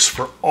that works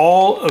for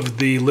all of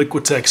the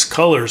Liquitex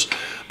colors,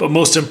 but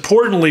most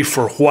importantly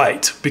for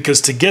white,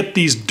 because to get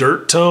these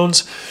dirt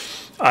tones,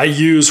 I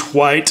use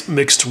white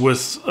mixed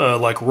with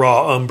like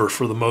raw umber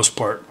for the most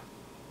part.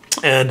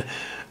 And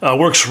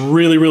works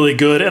really, really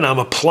good, and I'm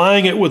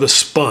applying it with a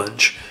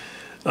sponge.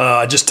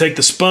 I just take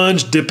the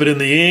sponge, dip it in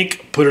the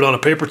ink, put it on a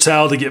paper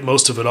towel to get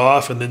most of it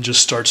off, and then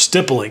just start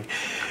stippling.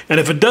 And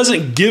if it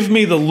doesn't give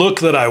me the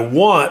look that I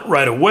want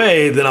right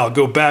away, then I'll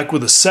go back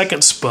with a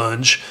second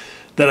sponge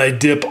that I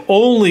dip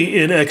only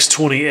in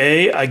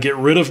X20A. I get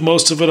rid of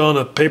most of it on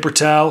a paper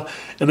towel,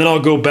 and then I'll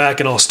go back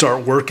and I'll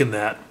start working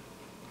that.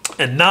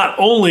 And not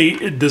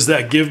only does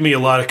that give me a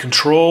lot of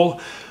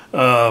control, you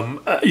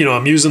know,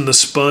 I'm using the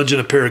sponge and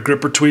a pair of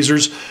gripper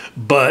tweezers,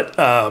 but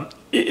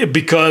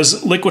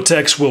because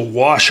Liquitex will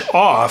wash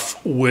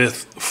off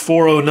with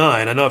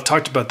 409. I know I've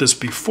talked about this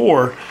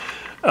before.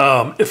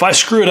 If I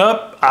screw it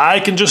up, I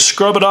can just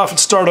scrub it off and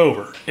start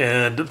over.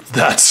 And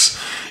that's,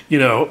 you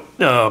know,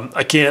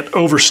 I can't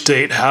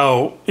overstate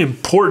how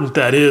important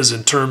that is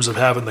in terms of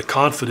having the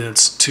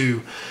confidence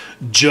to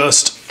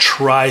just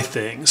try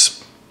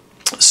things.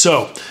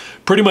 So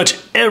pretty much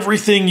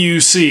everything you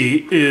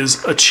see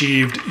is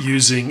achieved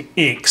using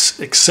inks,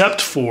 except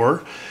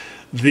for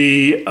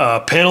the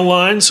panel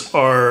lines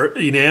are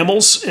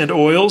enamels and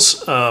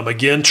oils.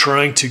 Again,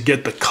 trying to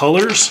get the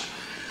colors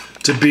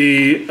to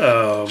be,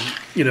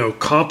 you know,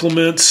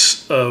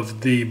 complements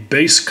of the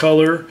base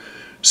color.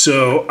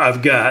 So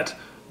I've got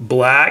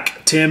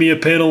black Tamiya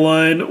panel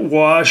line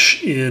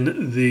wash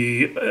in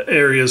the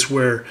areas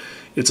where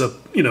it's a,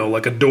 you know,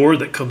 like a door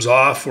that comes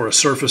off or a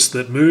surface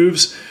that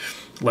moves,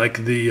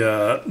 like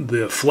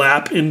the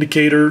flap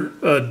indicator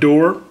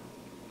door.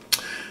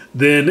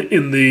 Then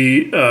in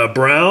the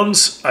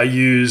browns, I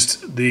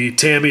used the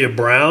Tamiya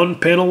brown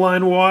panel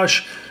line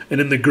wash, and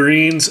in the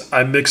greens,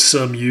 I mixed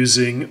some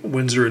using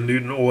Winsor &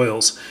 Newton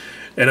oils.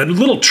 And a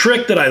little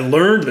trick that I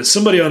learned that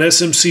somebody on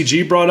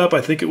SMCG brought up,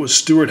 I think it was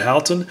Stuart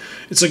Halton.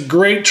 It's a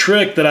great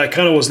trick that I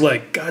kind of was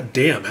like, God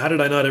damn, how did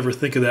I not ever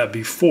think of that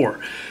before?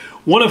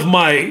 One of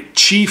my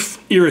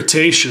chief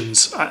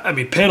irritations, I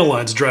mean, panel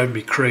lines drive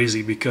me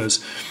crazy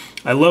because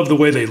I love the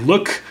way they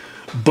look,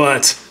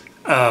 but,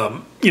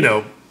 you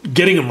know,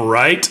 getting them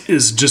right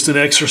is just an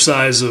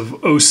exercise of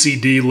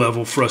OCD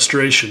level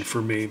frustration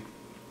for me.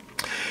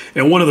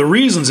 And one of the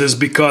reasons is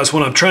because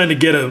when I'm trying to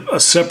get a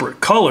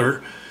separate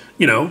color,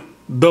 you know,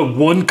 the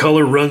one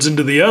color runs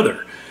into the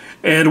other.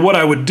 And what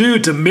I would do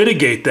to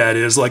mitigate that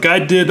is, like, I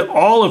did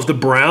all of the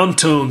brown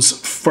tones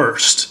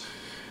first,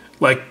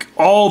 like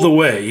all the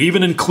way,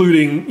 even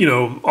including, you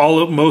know,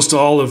 most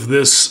all of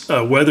this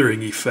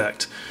weathering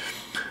effect.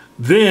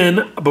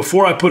 Then,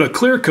 before I put a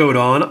clear coat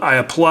on, I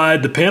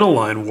applied the panel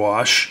line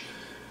wash,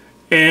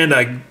 and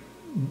I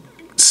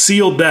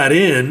sealed that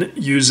in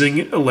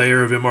using a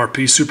layer of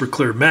MRP Super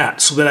Clear Matte,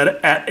 so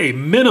that at a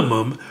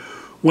minimum,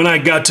 when I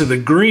got to the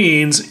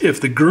greens, if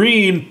the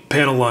green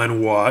panel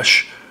line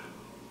wash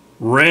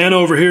ran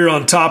over here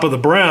on top of the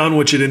brown,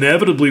 which it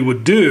inevitably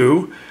would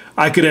do,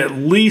 I could at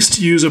least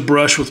use a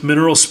brush with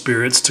mineral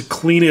spirits to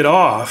clean it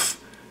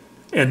off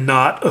and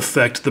not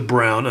affect the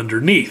brown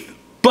underneath.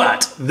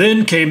 But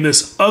then came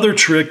this other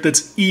trick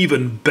that's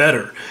even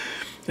better,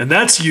 and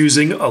that's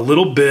using a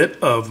little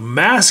bit of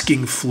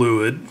masking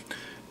fluid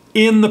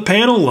in the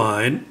panel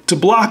line to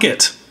block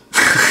it.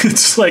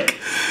 It's like,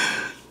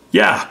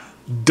 yeah,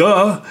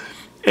 duh.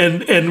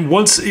 And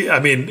once,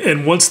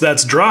 and once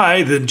that's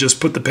dry, then just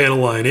put the panel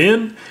line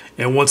in.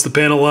 And once the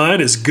panel line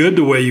is good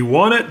the way you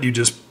want it, you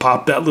just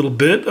pop that little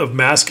bit of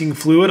masking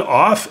fluid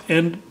off,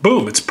 and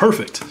boom, it's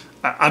perfect.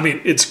 I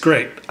mean, it's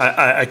great.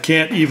 I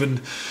can't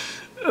even,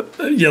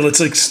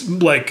 it's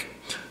like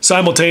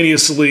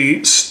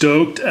simultaneously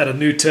stoked at a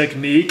new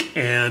technique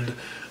and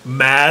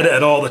mad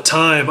at all the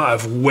time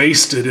I've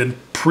wasted in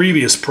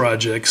previous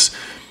projects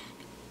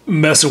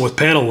messing with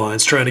panel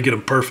lines, trying to get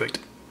them perfect.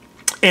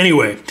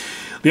 Anyway,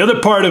 the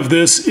other part of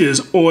this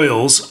is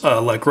oils,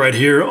 like right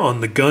here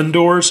on the gun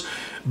doors,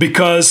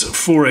 because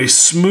for a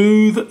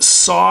smooth,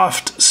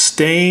 soft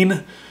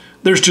stain,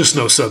 there's just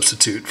no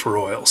substitute for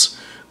oils.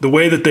 The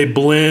way that they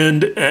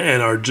blend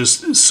and are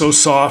just so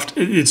soft,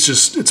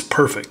 it's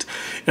perfect.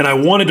 And I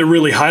wanted to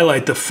really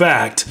highlight the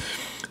fact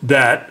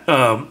that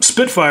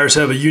Spitfires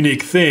have a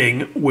unique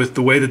thing with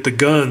the way that the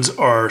guns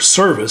are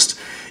serviced,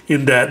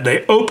 in that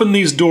they open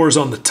these doors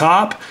on the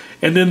top,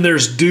 and then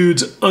there's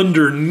dudes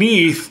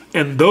underneath,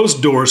 and those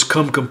doors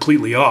come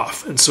completely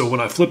off. And so when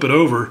I flip it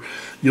over,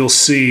 you'll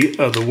see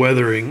the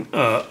weathering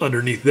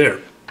underneath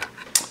there.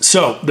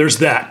 So there's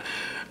that.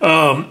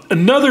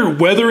 Another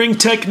weathering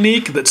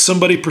technique that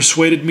somebody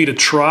persuaded me to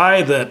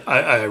try that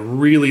I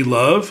really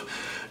love,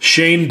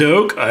 Shane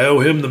Doak, I owe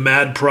him the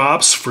mad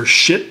props for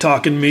shit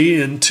talking me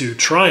into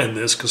trying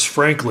this, because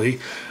frankly,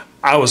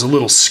 I was a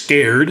little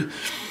scared.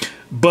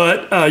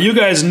 But you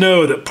guys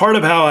know that part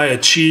of how I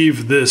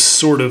achieve this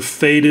sort of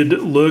faded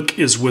look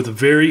is with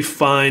very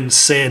fine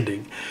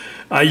sanding.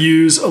 I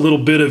use a little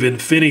bit of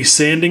Infinity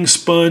sanding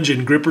sponge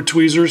and gripper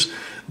tweezers.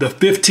 The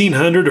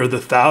 1500 or the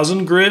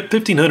 1000 grit,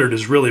 1500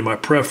 is really my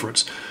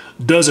preference,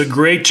 does a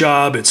great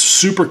job. It's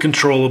super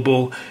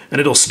controllable, and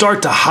it'll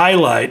start to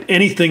highlight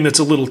anything that's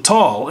a little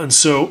tall. And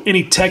so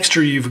any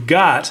texture you've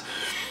got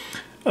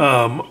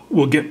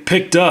will get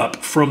picked up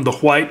from the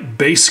white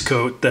base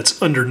coat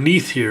that's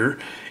underneath here,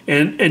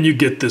 and you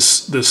get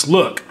this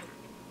look.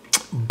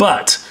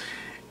 But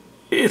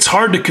it's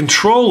hard to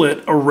control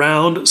it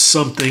around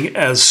something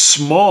as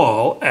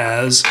small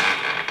as,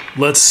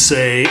 let's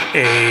say,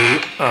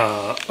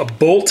 a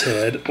bolt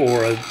head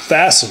or a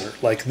fastener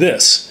like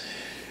this.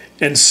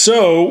 And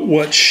so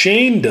what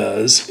Shane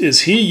does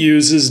is he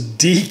uses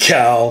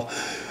decal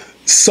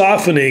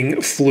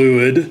softening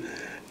fluid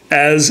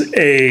as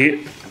a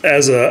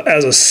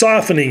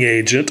softening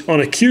agent on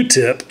a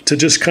Q-tip to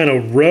just kind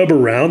of rub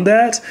around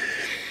that.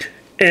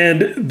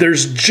 And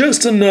there's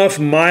just enough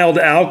mild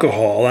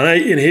alcohol,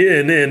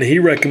 and he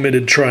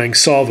recommended trying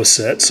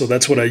Solvaset, so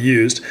that's what I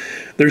used.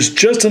 There's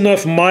just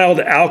enough mild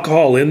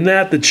alcohol in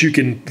that you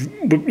can,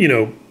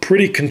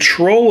 pretty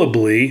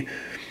controllably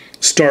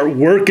start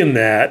working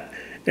that,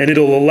 and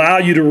it'll allow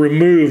you to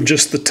remove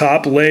just the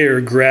top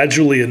layer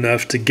gradually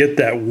enough to get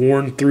that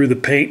worn through the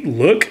paint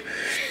look.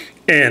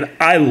 And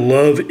I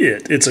love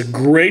it. It's a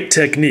great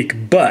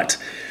technique, but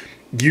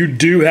you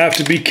do have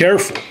to be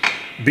careful,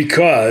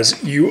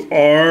 because you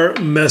are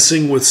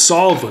messing with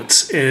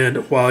solvents,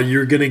 and while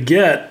you're going to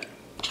get,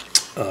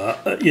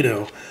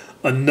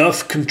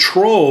 enough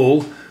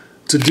control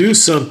to do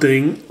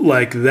something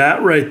like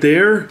that right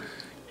there,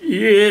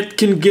 it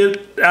can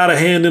get out of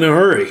hand in a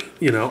hurry.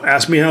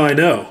 Ask me how I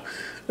know.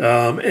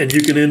 And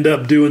you can end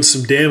up doing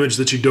some damage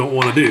that you don't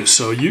want to do.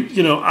 So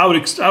I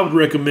would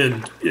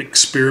recommend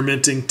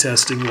experimenting,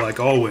 testing,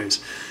 like always,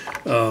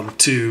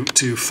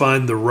 to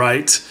find the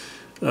right,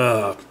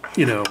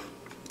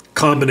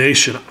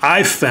 combination.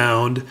 I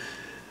found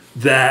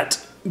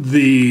that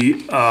the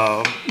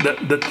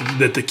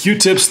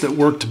Q-tips that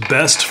worked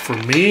best for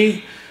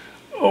me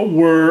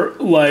were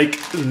like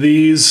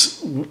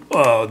these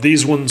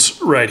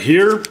ones right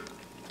here,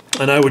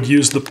 and I would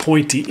use the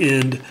pointy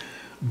end,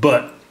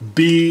 but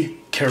be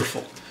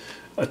careful.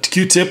 A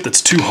Q-tip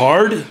that's too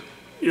hard,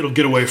 it'll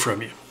get away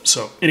from you.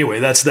 So anyway,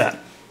 that's that.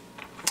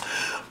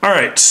 All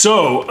right,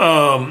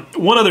 so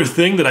one other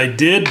thing that I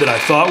did that I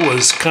thought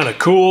was kind of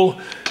cool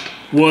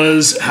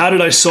was, how did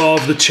I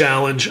solve the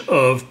challenge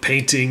of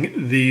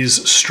painting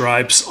these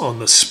stripes on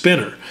the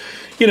spinner?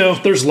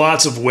 There's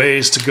lots of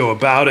ways to go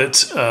about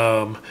it.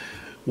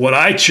 What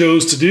I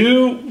chose to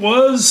do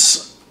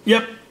was,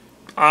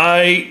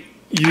 I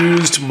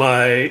used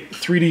my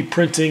 3D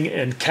printing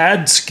and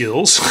CAD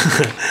skills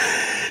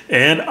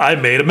and I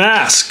made a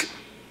mask.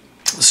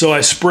 So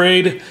I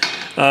sprayed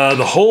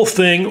the whole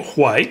thing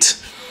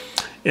white,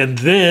 and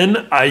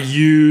then I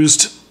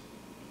used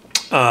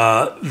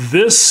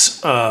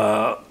this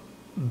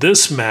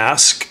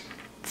mask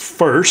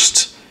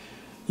first.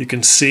 You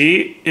can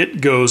see it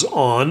goes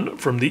on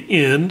from the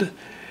end,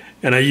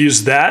 and I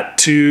use that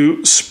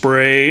to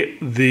spray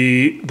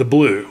the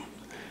blue.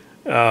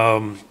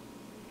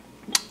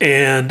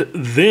 And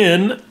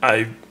then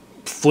I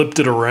flipped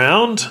it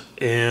around,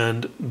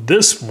 and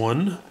this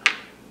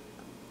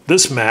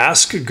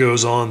mask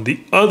goes on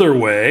the other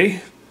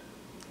way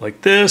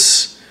like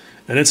this,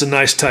 and it's a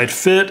nice tight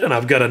fit, and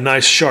I've got a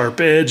nice sharp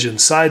edge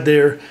inside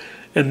there,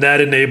 and that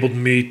enabled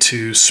me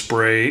to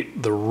spray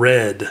the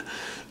red.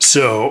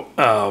 So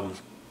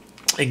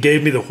it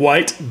gave me the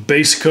white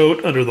base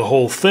coat under the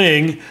whole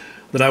thing,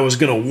 that I was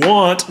going to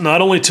want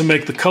not only to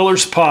make the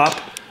colors pop,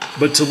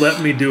 but to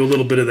let me do a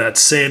little bit of that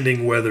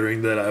sanding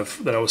weathering that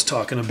I was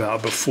talking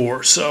about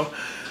before. So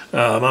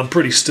I'm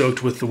pretty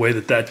stoked with the way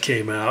that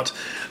came out.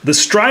 The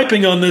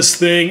striping on this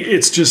thing,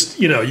 it's just,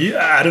 you know,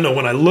 I don't know,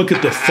 when I look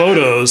at the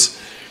photos,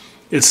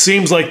 it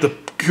seems like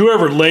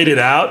whoever laid it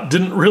out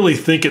didn't really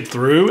think it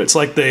through. It's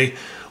like they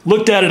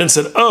looked at it and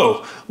said,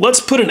 oh, let's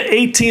put an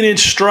 18-inch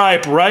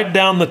stripe right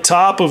down the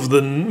top of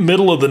the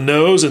middle of the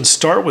nose and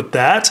start with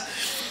that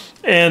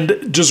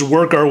and just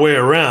work our way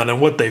around. And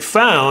what they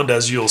found,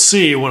 as you'll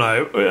see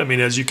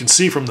as you can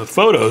see from the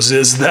photos,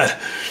 is that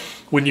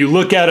when you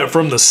look at it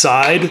from the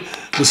side,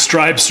 the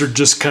stripes are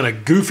just kind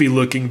of goofy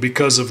looking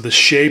because of the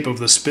shape of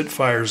the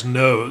Spitfire's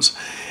nose.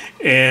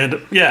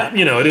 And yeah,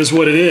 you know, it is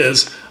what it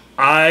is.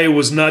 I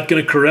was not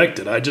going to correct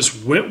it. I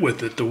just went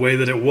with it the way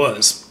that it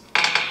was.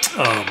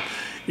 I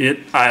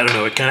don't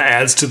know, it kind of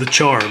adds to the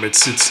charm.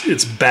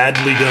 It's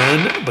badly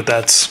done, but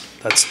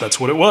that's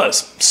what it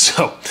was.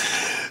 So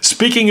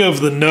speaking of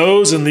the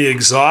nose and the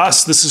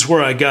exhaust, this is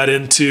where I got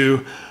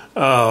into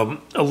a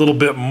little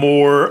bit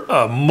more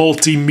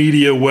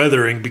multimedia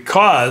weathering,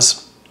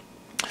 because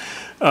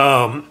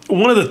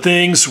one of the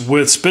things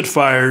with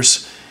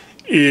Spitfires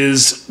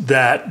is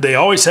that they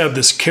always have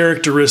this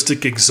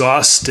characteristic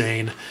exhaust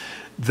stain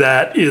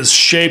that is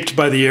shaped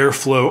by the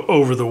airflow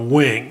over the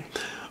wing.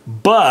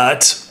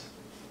 But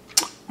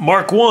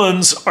Mark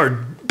 1s are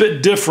a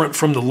bit different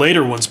from the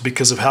later ones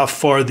because of how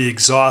far the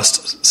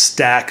exhaust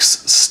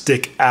stacks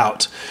stick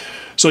out.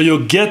 So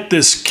you'll get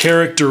this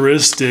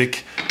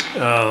characteristic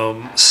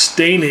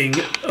staining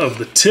of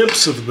the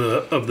tips of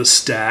the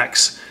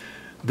stacks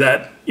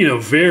that, you know,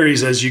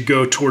 varies as you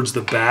go towards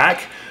the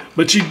back,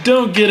 but you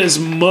don't get as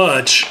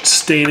much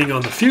staining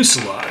on the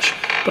fuselage.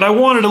 But I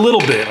wanted a little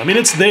bit. I mean,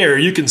 it's there.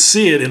 You can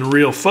see it in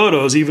real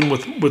photos, even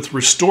with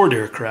restored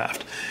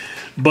aircraft.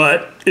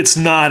 But it's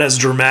not as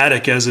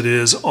dramatic as it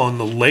is on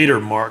the later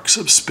marks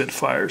of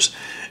Spitfires.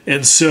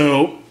 And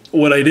so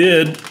what I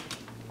did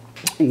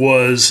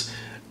was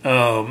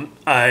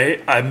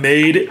I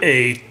made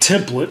a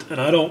template,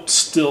 and I don't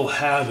still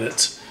have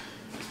it,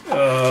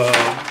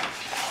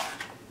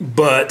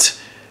 but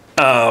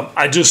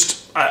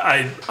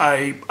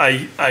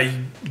I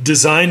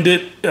designed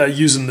it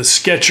using the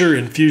Sketcher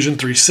in Fusion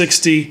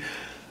 360,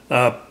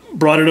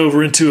 brought it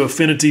over into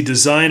Affinity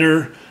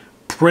Designer,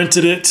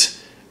 printed it,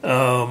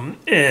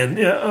 and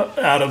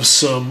out of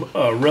some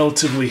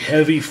relatively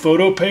heavy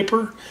photo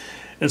paper.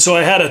 And so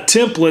I had a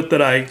template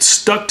that I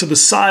stuck to the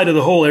side of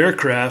the whole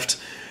aircraft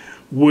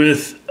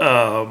with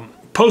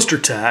poster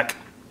tack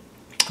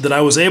that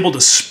I was able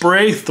to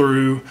spray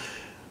through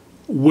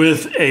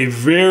with a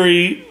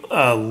very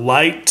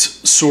light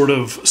sort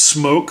of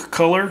smoke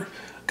color,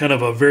 kind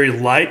of a very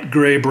light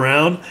gray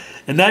brown,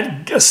 and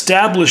that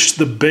established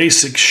the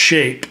basic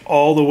shape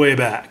all the way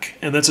back.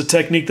 And that's a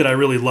technique that I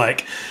really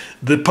like.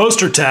 The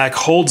poster tack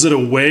holds it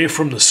away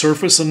from the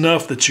surface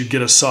enough that you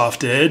get a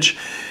soft edge.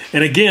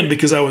 And again,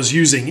 because I was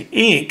using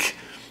ink,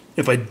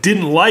 if I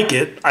didn't like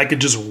it, I could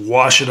just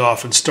wash it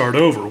off and start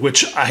over,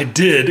 which I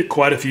did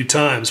quite a few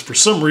times. For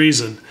some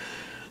reason,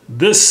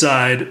 this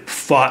side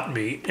fought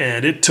me,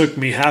 and it took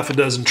me half a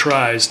dozen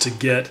tries to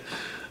get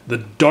the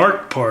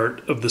dark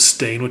part of the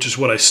stain, which is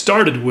what I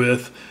started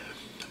with,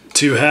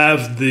 to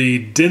have the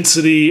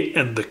density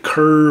and the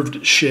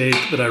curved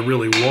shape that I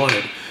really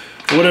wanted.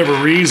 For whatever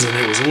reason,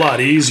 it was a lot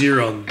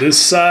easier on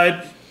this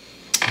side.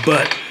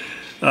 But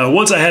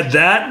once I had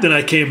that, then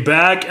I came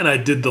back and I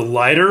did the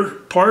lighter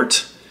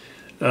part.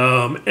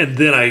 And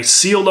then I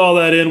sealed all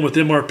that in with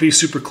MRP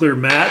Super Clear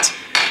Matte.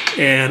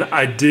 And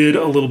I did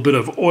a little bit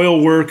of oil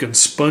work and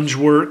sponge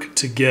work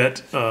to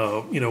get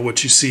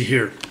what you see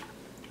here.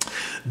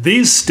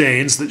 These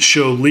stains that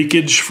show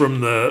leakage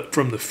from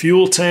the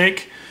fuel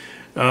tank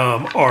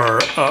are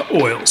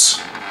oils.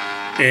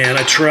 And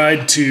I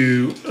tried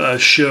to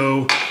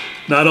show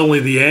not only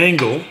the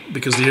angle,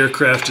 because the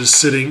aircraft is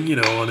sitting,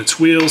 on its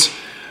wheels,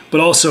 but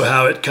also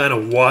how it kind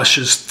of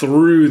washes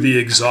through the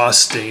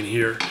exhaust stain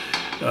here.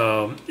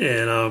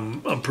 And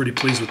I'm pretty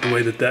pleased with the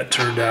way that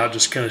turned out.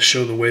 Just kind of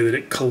show the way that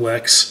it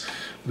collects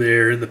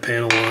there in the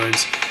panel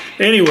lines.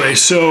 Anyway,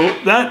 so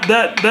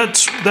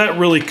that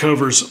really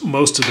covers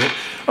most of it.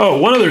 Oh,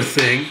 one other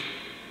thing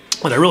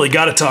that I really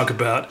got to talk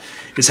about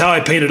is how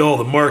I painted all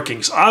the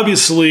markings.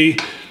 Obviously,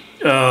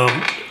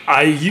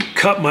 I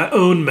cut my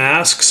own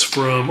masks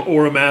from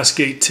Auramask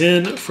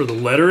 810 for the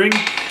lettering.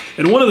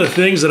 And one of the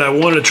things that I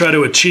wanted to try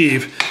to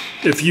achieve,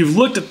 if you've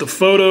looked at the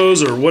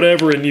photos or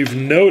whatever and you've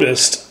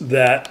noticed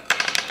that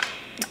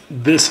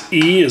this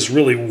E is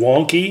really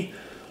wonky,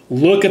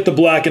 look at the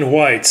black and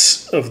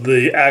whites of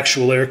the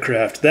actual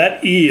aircraft.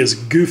 That E is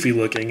goofy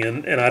looking,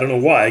 and I don't know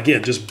why.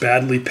 Again, just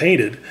badly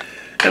painted.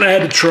 And I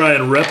had to try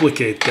and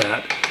replicate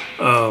that.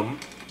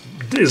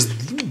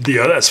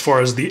 As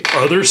far as the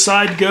other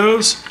side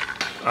goes,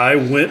 I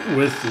went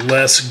with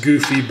less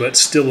goofy, but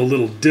still a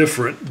little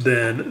different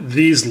than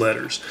these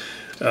letters.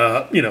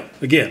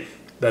 Again,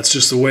 that's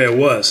just the way it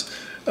was.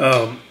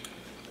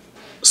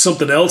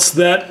 Something else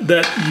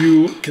that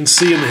you can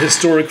see in the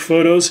historic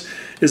photos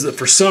is that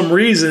for some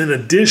reason, in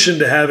addition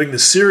to having the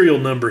serial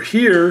number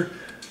here,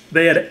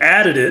 they had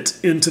added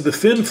it into the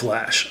fin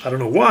flash. I don't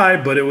know why,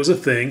 but it was a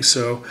thing,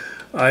 so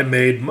I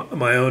made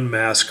my own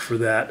mask for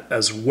that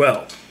as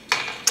well.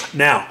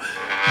 Now,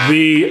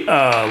 the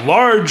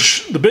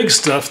big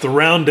stuff, the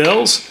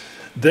roundels,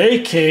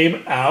 they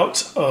came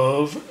out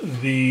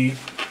of the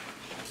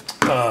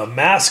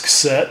mask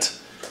set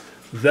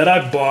that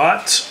I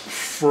bought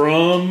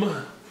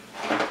from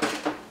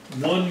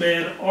One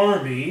Man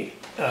Army,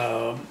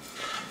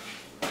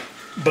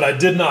 but I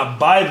did not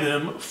buy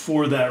them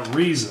for that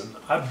reason.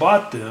 I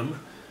bought them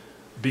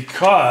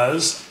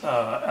because,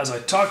 as I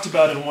talked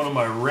about in one of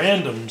my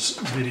randoms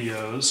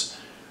videos,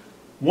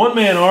 One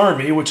Man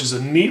Army, which is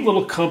a neat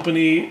little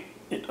company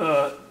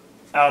out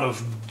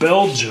of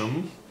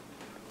Belgium,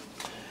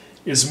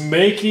 is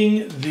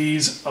making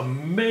these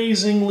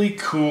amazingly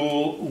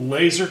cool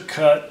laser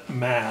cut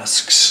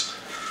masks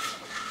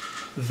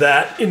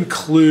that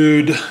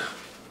include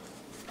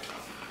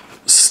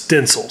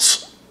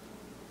stencils.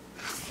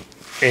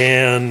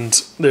 And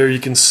there you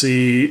can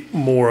see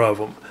more of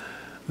them.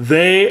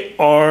 They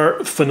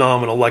are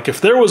phenomenal. Like if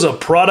there was a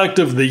product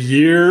of the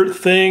year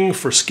thing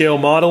for scale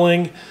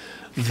modeling,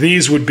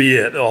 these would be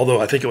it. Although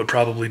I think it would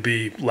probably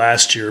be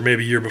last year,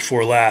 maybe year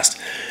before last.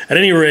 At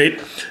any rate,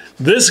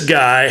 this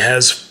guy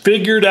has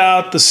figured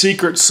out the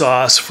secret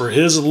sauce for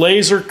his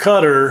laser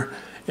cutter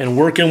and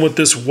working with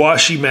this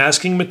washi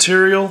masking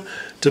material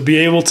to be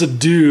able to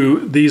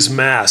do these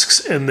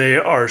masks. And they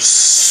are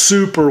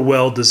super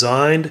well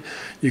designed.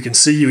 You can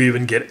see you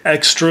even get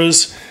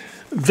extras.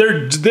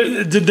 They're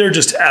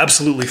just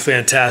absolutely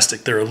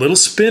fantastic. They're a little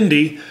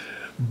spendy,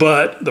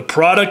 but the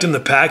product and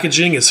the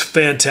packaging is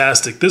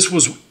fantastic. This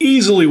was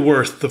easily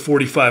worth the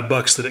 45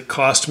 bucks that it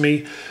cost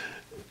me,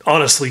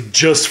 honestly,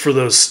 just for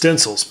those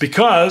stencils,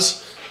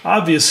 because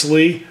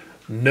obviously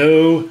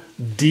no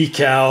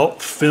decal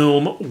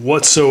film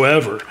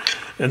whatsoever.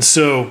 And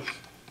so,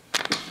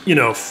 you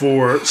know,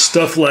 for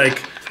stuff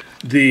like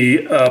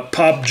the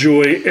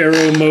Popjoy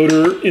Aero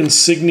Motor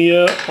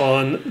insignia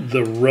on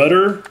the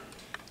rudder,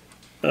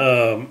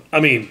 I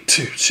mean,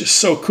 dude, it's just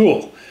so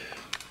cool.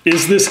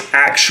 Is this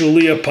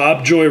actually a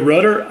Popjoy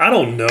rudder? I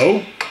don't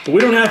know, but we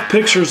don't have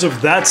pictures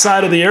of that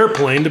side of the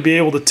airplane to be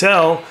able to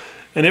tell,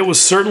 and it was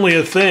certainly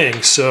a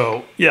thing.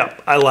 So yeah,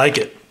 I like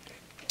it.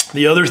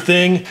 The other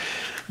thing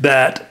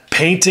that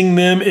painting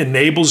them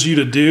enables you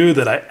to do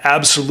that I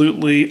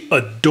absolutely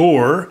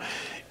adore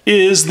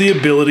is the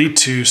ability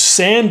to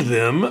sand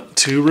them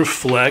to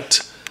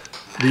reflect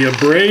the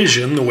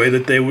abrasion the way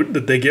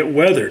that they get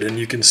weathered. And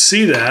you can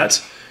see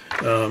that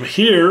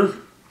here,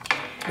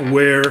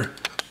 where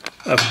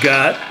I've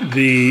got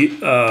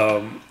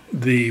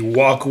the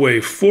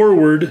walkway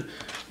forward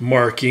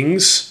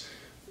markings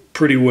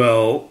pretty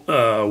well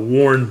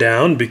worn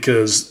down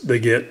because they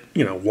get,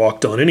 you know,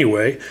 walked on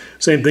anyway.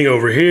 Same thing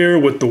over here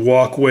with the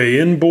walkway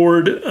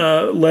inboard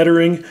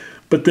lettering,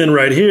 but then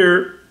right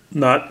here,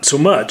 not so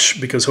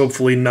much, because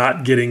hopefully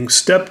not getting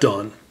stepped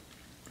on.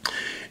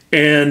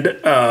 And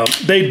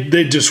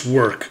they just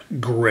work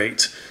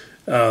great.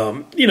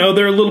 You know,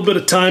 they're a little bit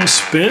of time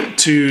spent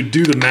to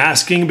do the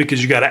masking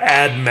because you got to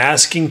add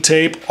masking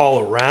tape all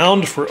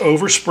around for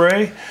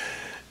overspray.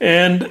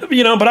 And,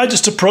 you know, but I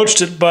just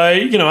approached it by,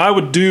 you know, I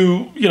would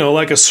do, you know,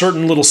 like a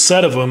certain little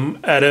set of them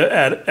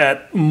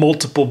at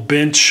multiple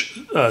bench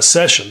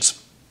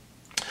sessions.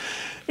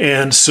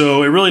 And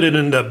so it really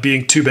didn't end up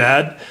being too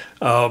bad.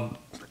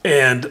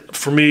 And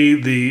for me,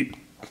 the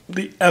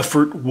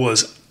effort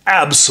was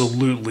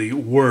absolutely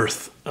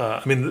worth,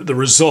 I mean, the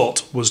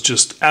result was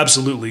just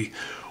absolutely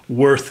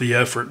worth the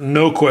effort.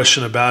 No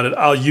question about it.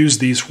 I'll use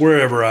these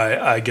wherever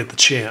I get the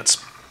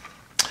chance.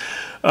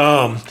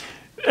 But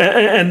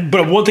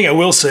one thing I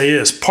will say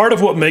is part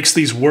of what makes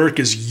these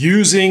work is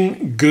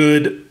using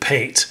good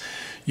paint.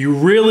 You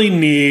really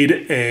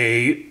need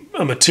a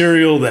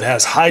material that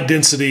has high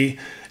density,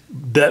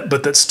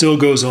 but that still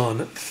goes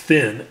on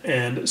thin.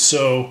 And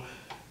so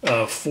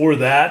for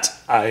that,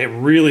 I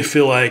really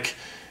feel like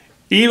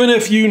even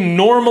if you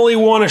normally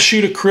want to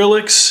shoot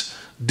acrylics,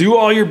 do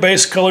all your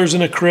base colors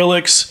in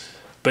acrylics,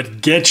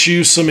 but get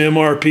you some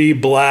MRP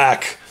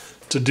black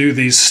to do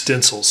these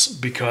stencils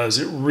because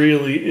it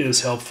really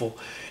is helpful.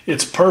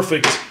 It's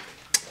perfect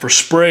for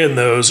spraying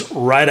those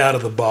right out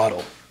of the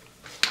bottle.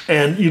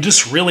 And you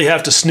just really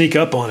have to sneak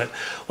up on it.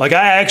 Like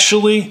I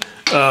actually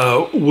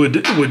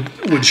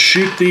would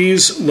shoot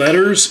these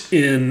letters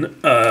in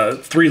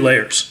 3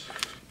 layers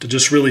to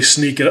just really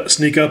sneak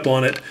up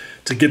on it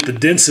to get the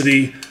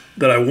density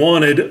that I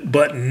wanted,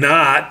 but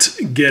not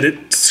get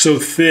it so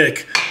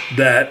thick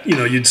that, you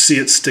know, you'd see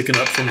it sticking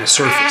up from the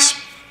surface.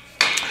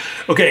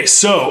 Okay,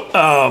 so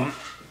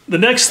the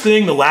next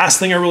thing, the last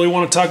thing I really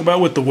want to talk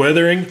about with the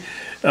weathering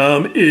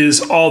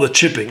is all the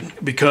chipping,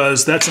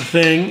 because that's the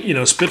thing, you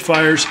know,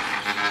 Spitfires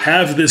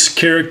have this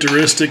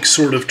characteristic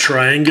sort of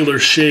triangular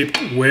shaped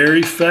wear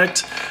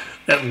effect,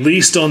 at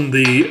least on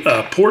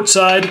the port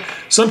side,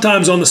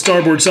 sometimes on the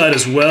starboard side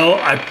as well.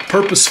 I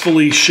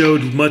purposefully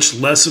showed much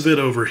less of it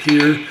over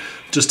here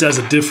just as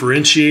a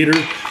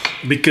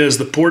differentiator, because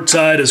the port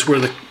side is where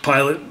the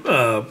pilot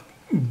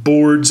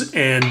boards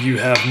and you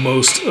have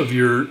most of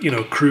your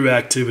crew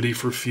activity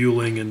for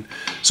fueling and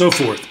so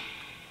forth.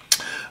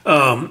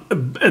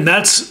 And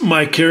that's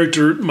my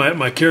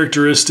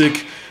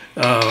characteristic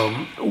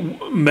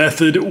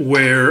method,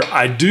 where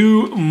I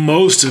do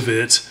most of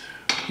it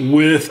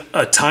with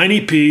a tiny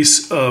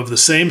piece of the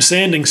same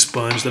sanding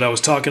sponge that I was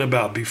talking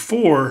about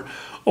before,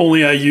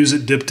 only I use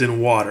it dipped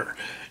in water.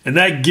 And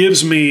that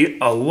gives me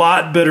a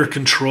lot better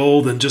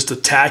control than just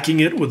attacking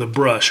it with a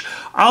brush.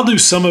 I'll do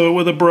some of it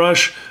with a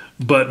brush,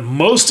 but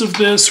most of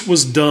this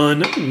was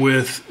done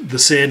with the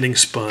sanding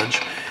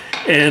sponge.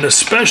 And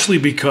especially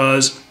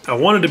because I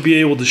wanted to be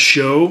able to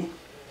show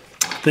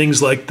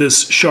things like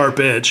this sharp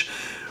edge,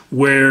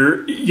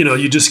 where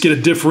you just get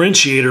a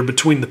differentiator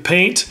between the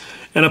paint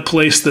and a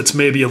place that's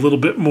maybe a little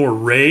bit more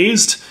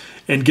raised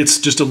and gets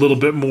just a little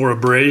bit more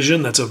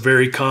abrasion. That's a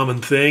very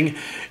common thing.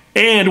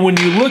 And when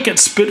you look at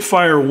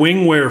Spitfire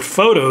wing wear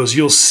photos,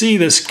 you'll see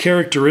this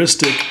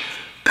characteristic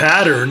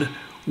pattern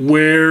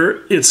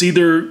where it's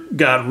either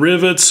got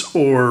rivets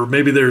or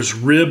maybe there's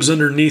ribs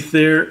underneath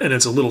there and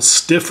it's a little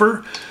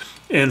stiffer.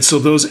 And so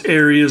those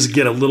areas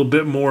get a little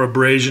bit more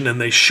abrasion and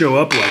they show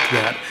up like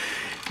that.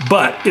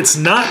 But it's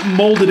not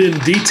molded in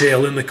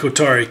detail in the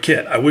Kotare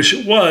kit. I wish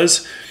it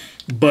was,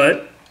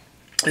 but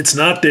it's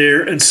not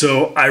there. And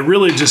so I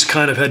really just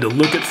kind of had to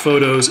look at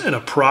photos and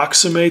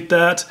approximate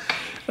that.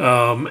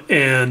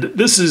 And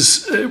this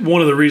is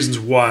one of the reasons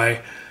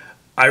why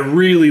I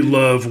really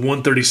love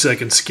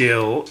 1/32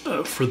 scale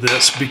for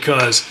this,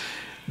 because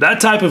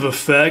that type of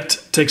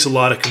effect takes a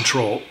lot of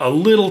control. A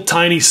little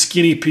tiny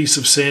skinny piece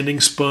of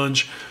sanding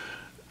sponge,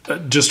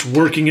 just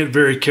working it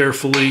very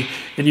carefully.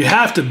 And you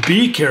have to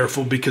be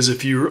careful, because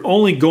if you're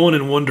only going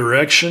in one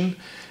direction,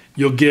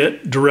 you'll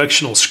get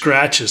directional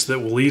scratches that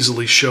will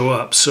easily show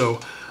up. So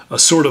a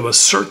sort of a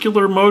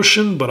circular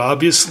motion, but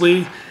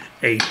obviously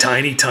a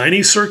tiny,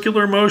 tiny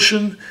circular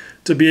motion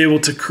to be able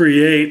to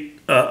create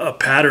a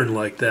pattern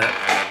like that.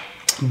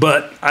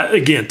 But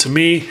again, to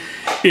me,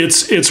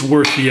 it's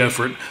worth the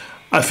effort.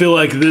 I feel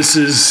like this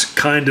is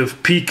kind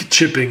of peak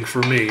chipping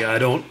for me. I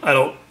don't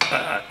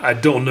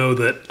know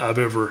that I've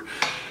ever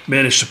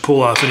managed to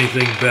pull off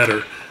anything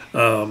better.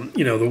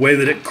 The way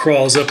that it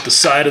crawls up the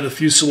side of the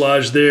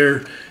fuselage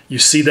there, you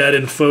see that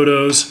in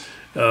photos.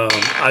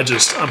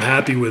 I'm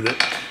happy with it.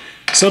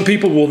 Some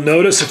people will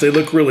notice if they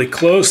look really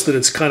close that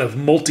it's kind of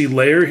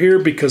multi-layer here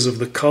because of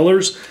the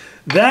colors.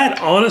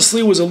 That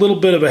honestly was a little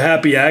bit of a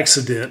happy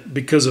accident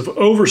because of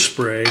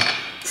overspray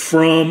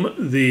from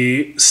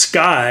the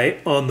sky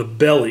on the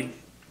belly.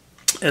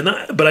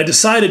 But I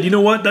decided, you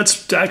know what,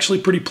 that's actually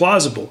pretty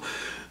plausible.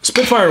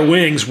 Spitfire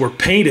wings were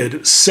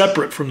painted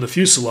separate from the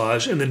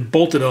fuselage and then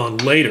bolted on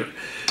later.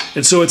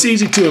 And so it's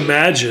easy to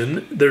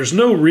imagine there's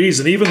no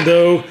reason, even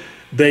though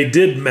they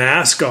did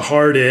mask a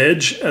hard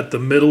edge at the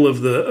middle of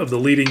the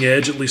leading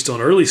edge, at least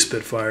on early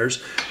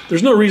Spitfires,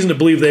 there's no reason to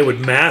believe they would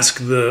mask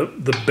the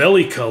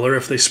belly color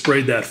if they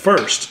sprayed that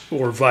first,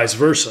 or vice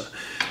versa.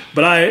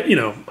 But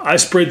I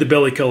sprayed the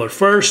belly color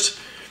first,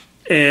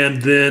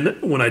 and then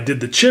when I did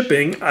the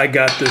chipping, I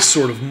got this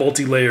sort of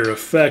multi-layer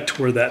effect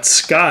where that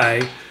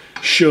sky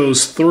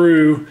shows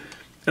through,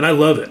 and I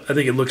love it. I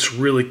think it looks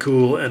really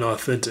cool and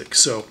authentic.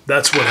 So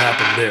that's what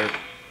happened there.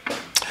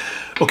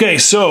 Okay,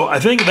 so I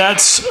think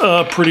that's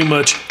pretty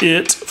much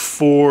it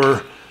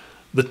for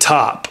the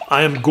top.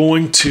 I am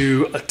going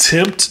to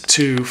attempt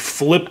to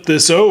flip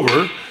this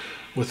over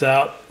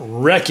without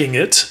wrecking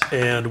it,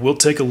 and we'll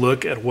take a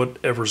look at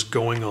whatever's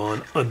going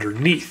on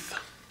underneath.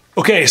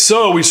 Okay,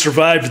 so we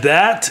survived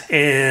that,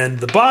 and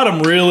the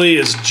bottom really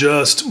is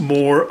just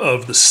more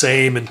of the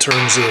same in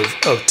terms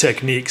of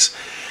techniques.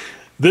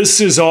 This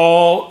is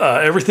all,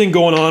 everything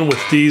going on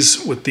with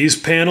these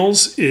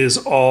panels is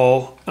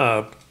all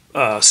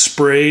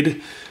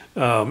sprayed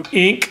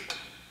ink,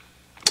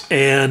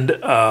 and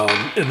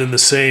then the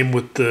same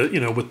with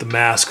the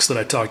masks that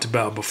I talked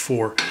about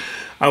before.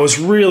 I was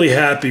really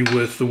happy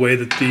with the way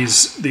that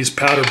these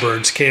powder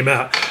burns came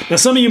out. Now,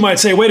 some of you might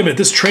say, wait a minute,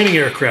 this training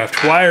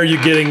aircraft, why are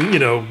you getting,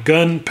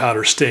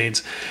 gunpowder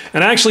stains?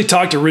 And I actually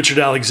talked to Richard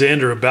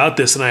Alexander about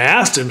this, and I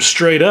asked him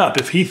straight up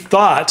if he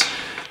thought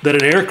that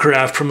an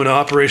aircraft from an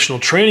operational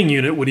training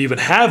unit would even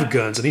have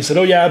guns. And he said,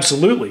 oh yeah,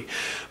 absolutely.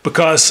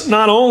 Because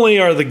not only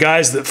are the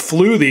guys that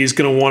flew these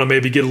going to want to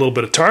maybe get a little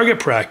bit of target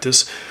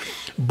practice,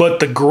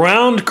 but the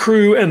ground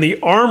crew and the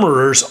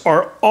armorers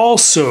are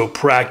also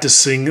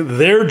practicing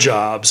their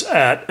jobs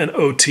at an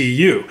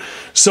OTU.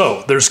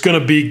 So there's going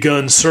to be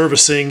gun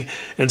servicing,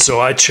 and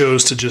so I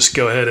chose to just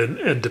go ahead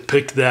and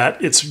depict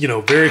that. It's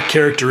very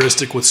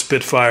characteristic with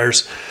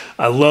Spitfires.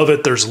 I love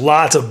it. There's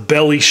lots of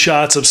belly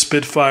shots of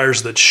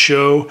Spitfires that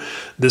show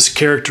this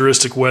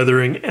characteristic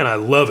weathering, and I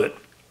love it.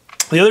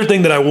 The other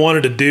thing that I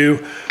wanted to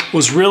do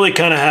was really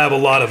kind of have a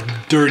lot of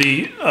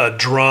dirty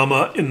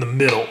drama in the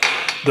middle.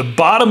 The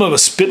bottom of a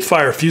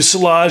Spitfire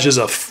fuselage is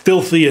a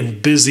filthy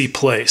and busy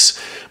place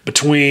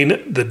between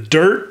the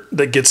dirt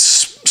that gets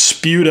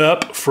spewed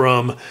up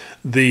from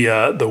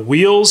the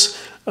wheels,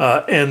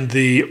 and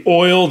the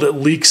oil that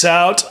leaks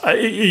out,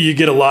 you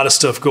get a lot of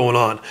stuff going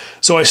on.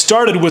 So I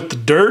started with the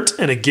dirt,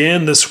 and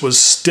again, this was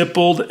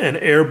stippled and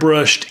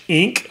airbrushed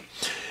ink.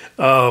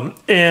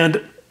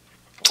 And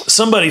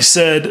somebody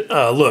said,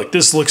 look,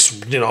 this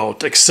looks,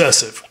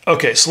 excessive.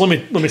 Okay, so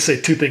let me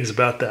say two things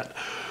about that.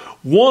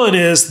 One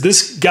is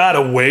this got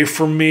away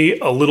from me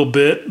a little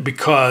bit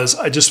because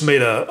I just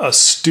made a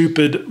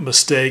stupid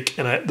mistake,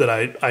 and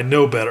I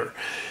know better.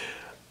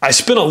 I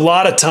spent a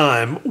lot of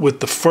time with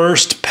the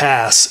first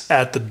pass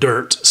at the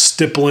dirt,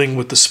 stippling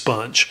with the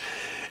sponge.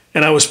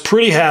 And I was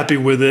pretty happy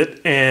with it,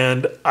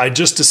 and I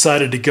just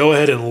decided to go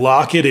ahead and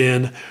lock it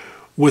in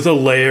with a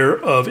layer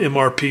of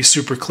MRP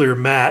Super Clear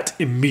Matte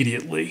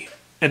immediately.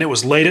 And it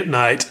was late at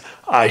night.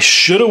 I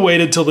should have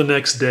waited till the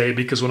next day,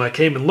 because when I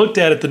came and looked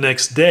at it the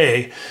next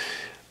day,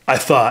 I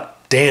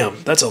thought,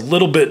 damn, that's a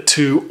little bit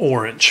too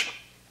orange.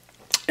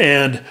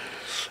 And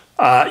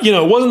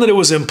it wasn't that it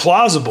was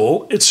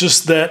implausible. It's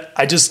just that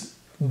I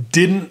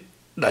didn't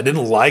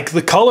like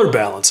the color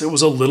balance. It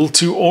was a little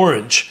too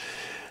orange.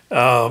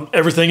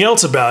 Everything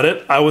else about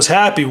it I was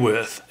happy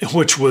with,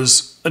 which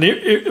was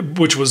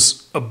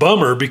a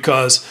bummer,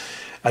 because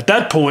at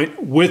that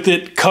point, with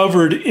it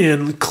covered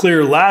in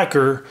clear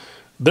lacquer,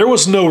 there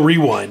was no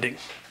rewinding.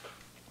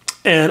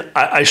 And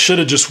I should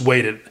have just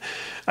waited.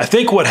 I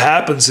think what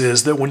happens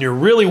is that when you're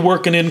really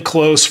working in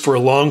close for a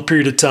long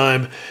period of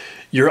time,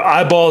 your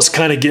eyeballs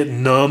kind of get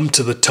numb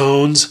to the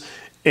tones,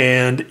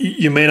 and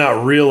you may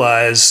not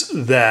realize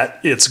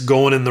that it's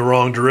going in the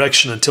wrong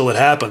direction until it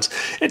happens.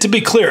 And to be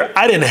clear,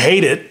 I didn't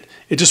hate it.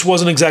 It just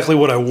wasn't exactly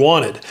what I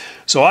wanted.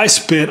 So I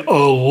spent a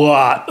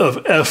lot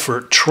of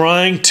effort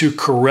trying to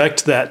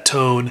correct that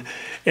tone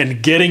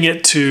and getting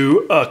it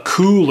to a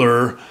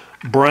cooler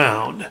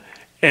brown.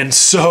 And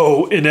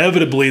so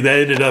inevitably that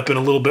ended up in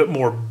a little bit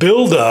more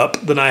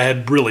buildup than I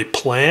had really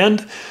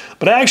planned.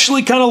 But I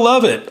actually kind of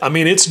love it. I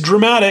mean, it's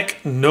dramatic,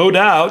 no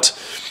doubt,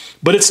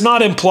 but it's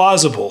not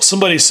implausible.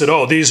 Somebody said,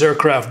 oh, these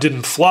aircraft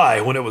didn't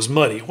fly when it was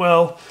muddy.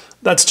 Well,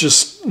 that's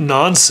just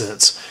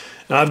nonsense.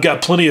 And I've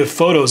got plenty of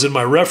photos in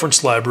my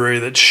reference library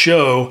that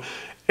show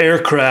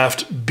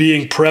aircraft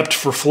being prepped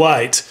for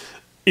flight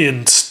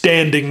in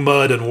standing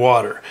mud and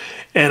water.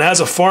 And as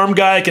a farm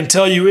guy, I can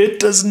tell you it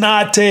does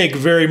not take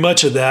very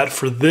much of that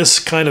for this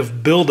kind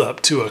of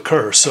buildup to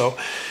occur. So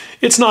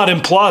it's not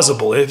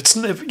implausible.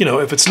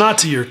 If it's not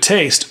to your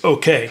taste,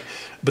 okay.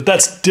 But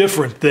that's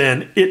different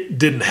than it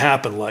didn't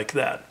happen like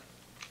that.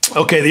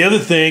 Okay, the other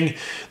thing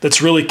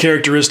that's really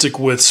characteristic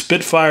with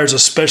Spitfires,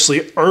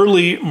 especially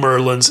early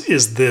Merlins,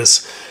 is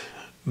this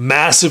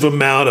massive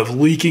amount of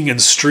leaking and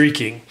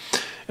streaking.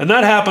 And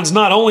that happens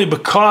not only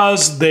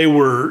because they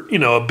were,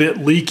 a bit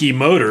leaky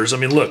motors. I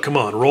mean, look, come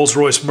on,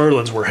 Rolls-Royce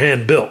Merlins were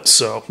hand-built,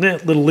 so a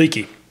little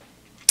leaky.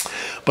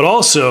 But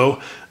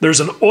also, there's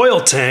an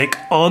oil tank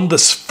on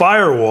this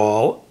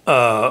firewall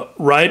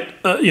right,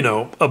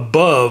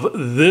 above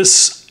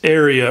this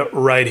area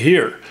right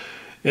here.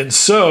 And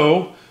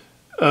so,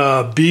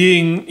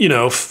 being,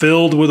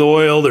 filled with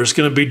oil, there's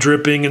going to be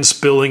dripping and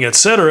spilling,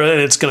 etc.,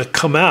 and it's going to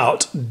come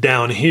out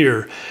down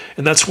here.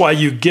 And that's why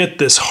you get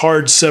this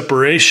hard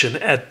separation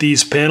at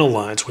these panel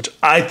lines, which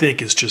I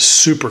think is just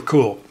super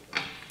cool.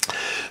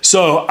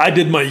 So I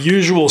did my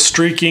usual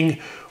streaking,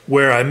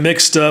 where I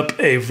mixed up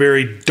a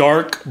very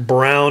dark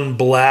brown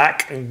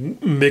black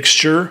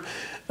mixture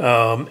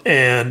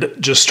and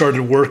just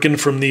started working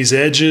from these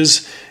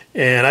edges.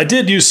 And I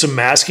did use some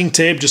masking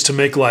tape just to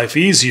make life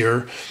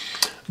easier.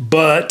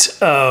 But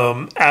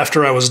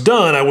after I was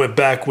done, I went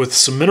back with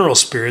some mineral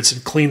spirits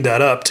and cleaned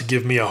that up to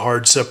give me a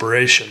hard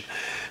separation.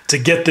 To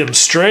get them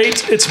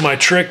straight, it's my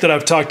trick that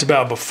I've talked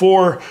about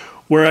before,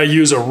 where I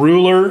use a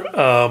ruler.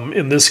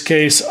 In this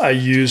case, I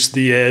use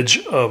the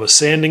edge of a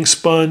sanding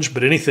sponge,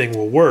 but anything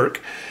will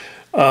work,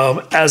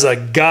 as a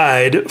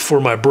guide for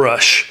my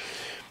brush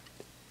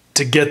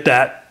to get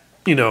that,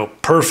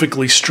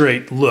 perfectly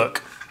straight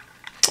look.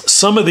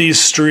 Some of these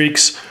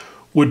streaks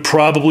would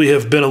probably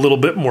have been a little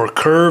bit more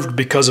curved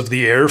because of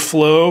the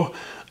airflow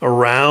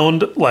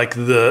around, like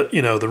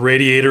the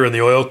radiator and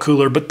the oil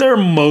cooler, but they're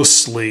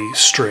mostly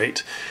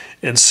straight.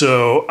 And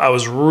so I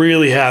was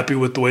really happy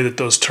with the way that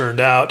those turned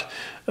out.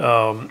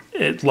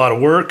 It's a lot of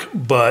work,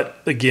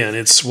 but again,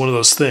 it's one of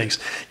those things.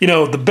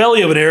 The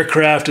belly of an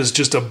aircraft is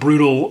just a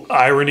brutal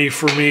irony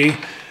for me.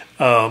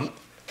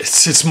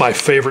 It's my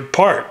favorite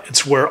part.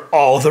 It's where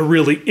all the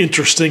really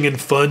interesting and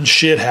fun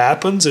shit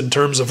happens in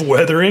terms of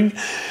weathering.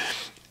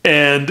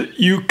 And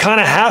you kind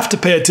of have to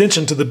pay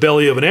attention to the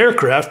belly of an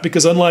aircraft,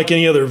 because unlike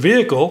any other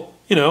vehicle,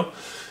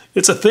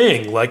 it's a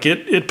thing. Like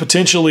it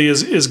potentially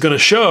is going to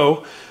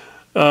show,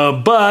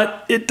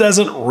 but it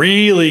doesn't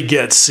really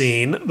get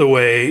seen the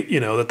way,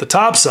 that the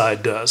top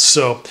side does.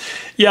 So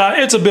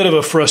yeah, it's a bit of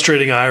a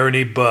frustrating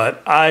irony,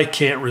 but I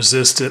can't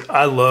resist it.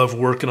 I love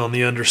working on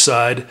the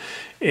underside,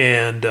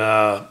 and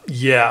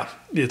yeah,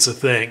 it's a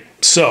thing.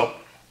 So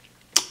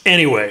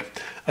anyway,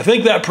 I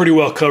think that pretty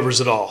well covers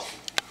it all.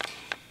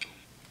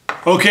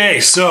 Okay,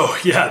 so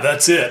yeah,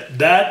 that's it.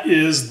 That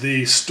is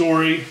the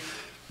story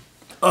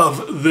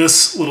of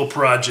this little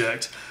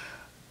project.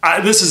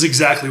 this is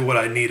exactly what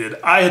I needed.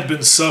 I had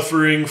been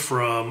suffering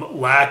from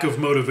lack of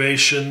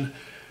motivation.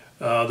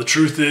 The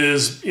truth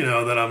is, you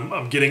know, that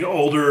I'm getting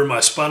older. My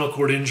spinal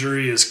cord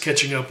injury is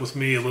catching up with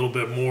me a little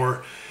bit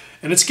more,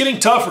 and it's getting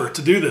tougher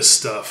to do this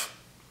stuff.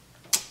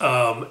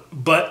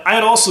 But I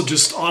had also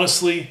just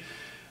honestly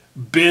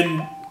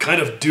been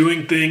kind of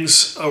doing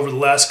things over the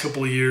last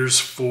couple of years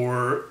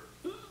for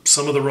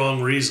some of the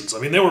wrong reasons. I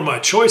mean, they were my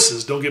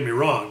choices, don't get me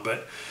wrong,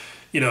 but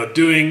you know,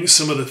 doing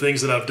some of the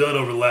things that I've done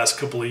over the last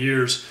couple of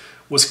years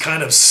was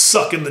kind of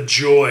sucking the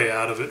joy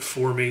out of it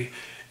for me.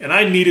 And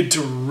I needed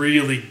to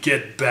really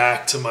get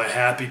back to my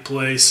happy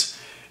place.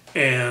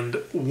 And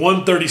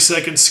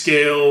 1/32nd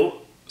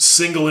scale,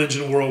 single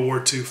engine World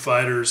War II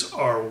fighters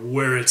are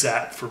where it's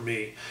at for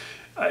me.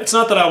 It's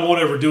not that I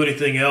won't ever do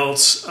anything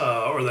else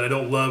or that I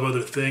don't love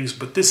other things,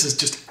 but this is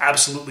just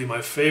absolutely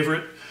my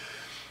favorite.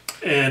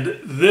 And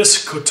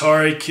this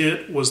Kotare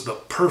kit was the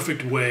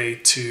perfect way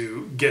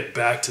to get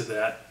back to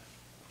that.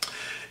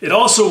 It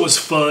also was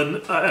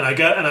fun, and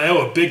I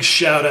owe a big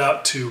shout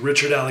out to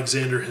Richard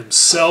Alexander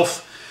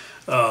himself,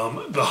 the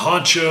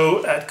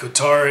honcho at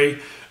Kotare,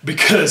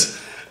 because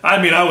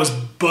I mean, I was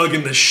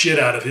bugging the shit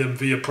out of him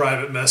via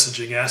private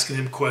messaging, asking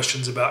him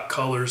questions about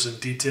colors and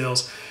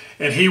details,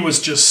 and he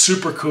was just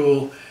super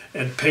cool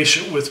and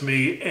patient with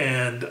me,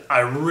 and I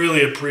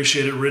really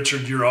appreciate it.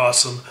 Richard, you're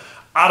awesome.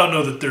 I don't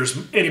know that there's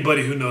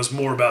anybody who knows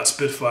more about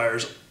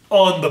Spitfires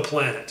on the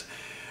planet.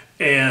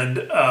 And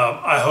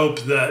I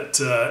hope that,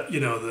 you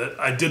know, that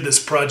I did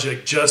this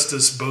project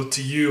justice both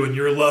to you and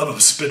your love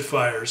of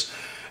Spitfires,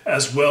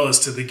 as well as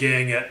to the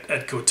gang at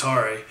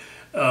Kotare.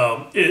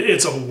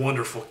 It's a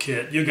wonderful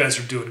kit. You guys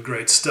are doing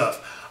great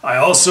stuff. I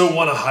also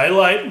want to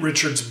highlight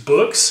Richard's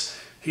books.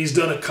 He's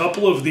done a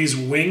couple of these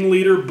wing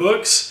leader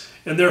books,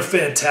 and they're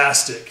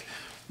fantastic.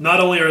 Not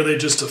only are they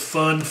just a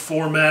fun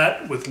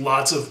format with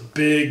lots of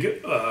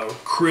big,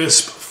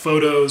 crisp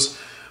photos,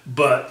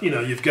 but you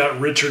know, you've got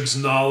Richard's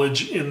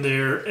knowledge in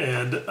there,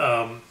 and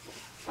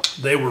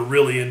they were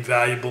really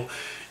invaluable.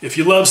 If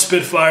you love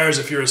Spitfires,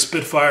 if you're a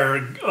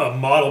Spitfire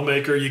model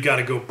maker, you got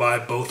to go buy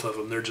both of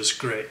them. They're just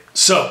great.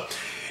 So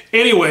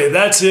anyway,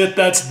 that's it.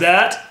 That's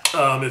that.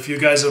 If you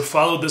guys have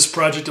followed this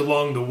project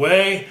along the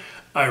way,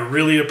 I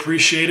really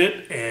appreciate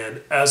it.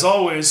 And as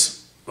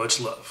always, much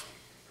love.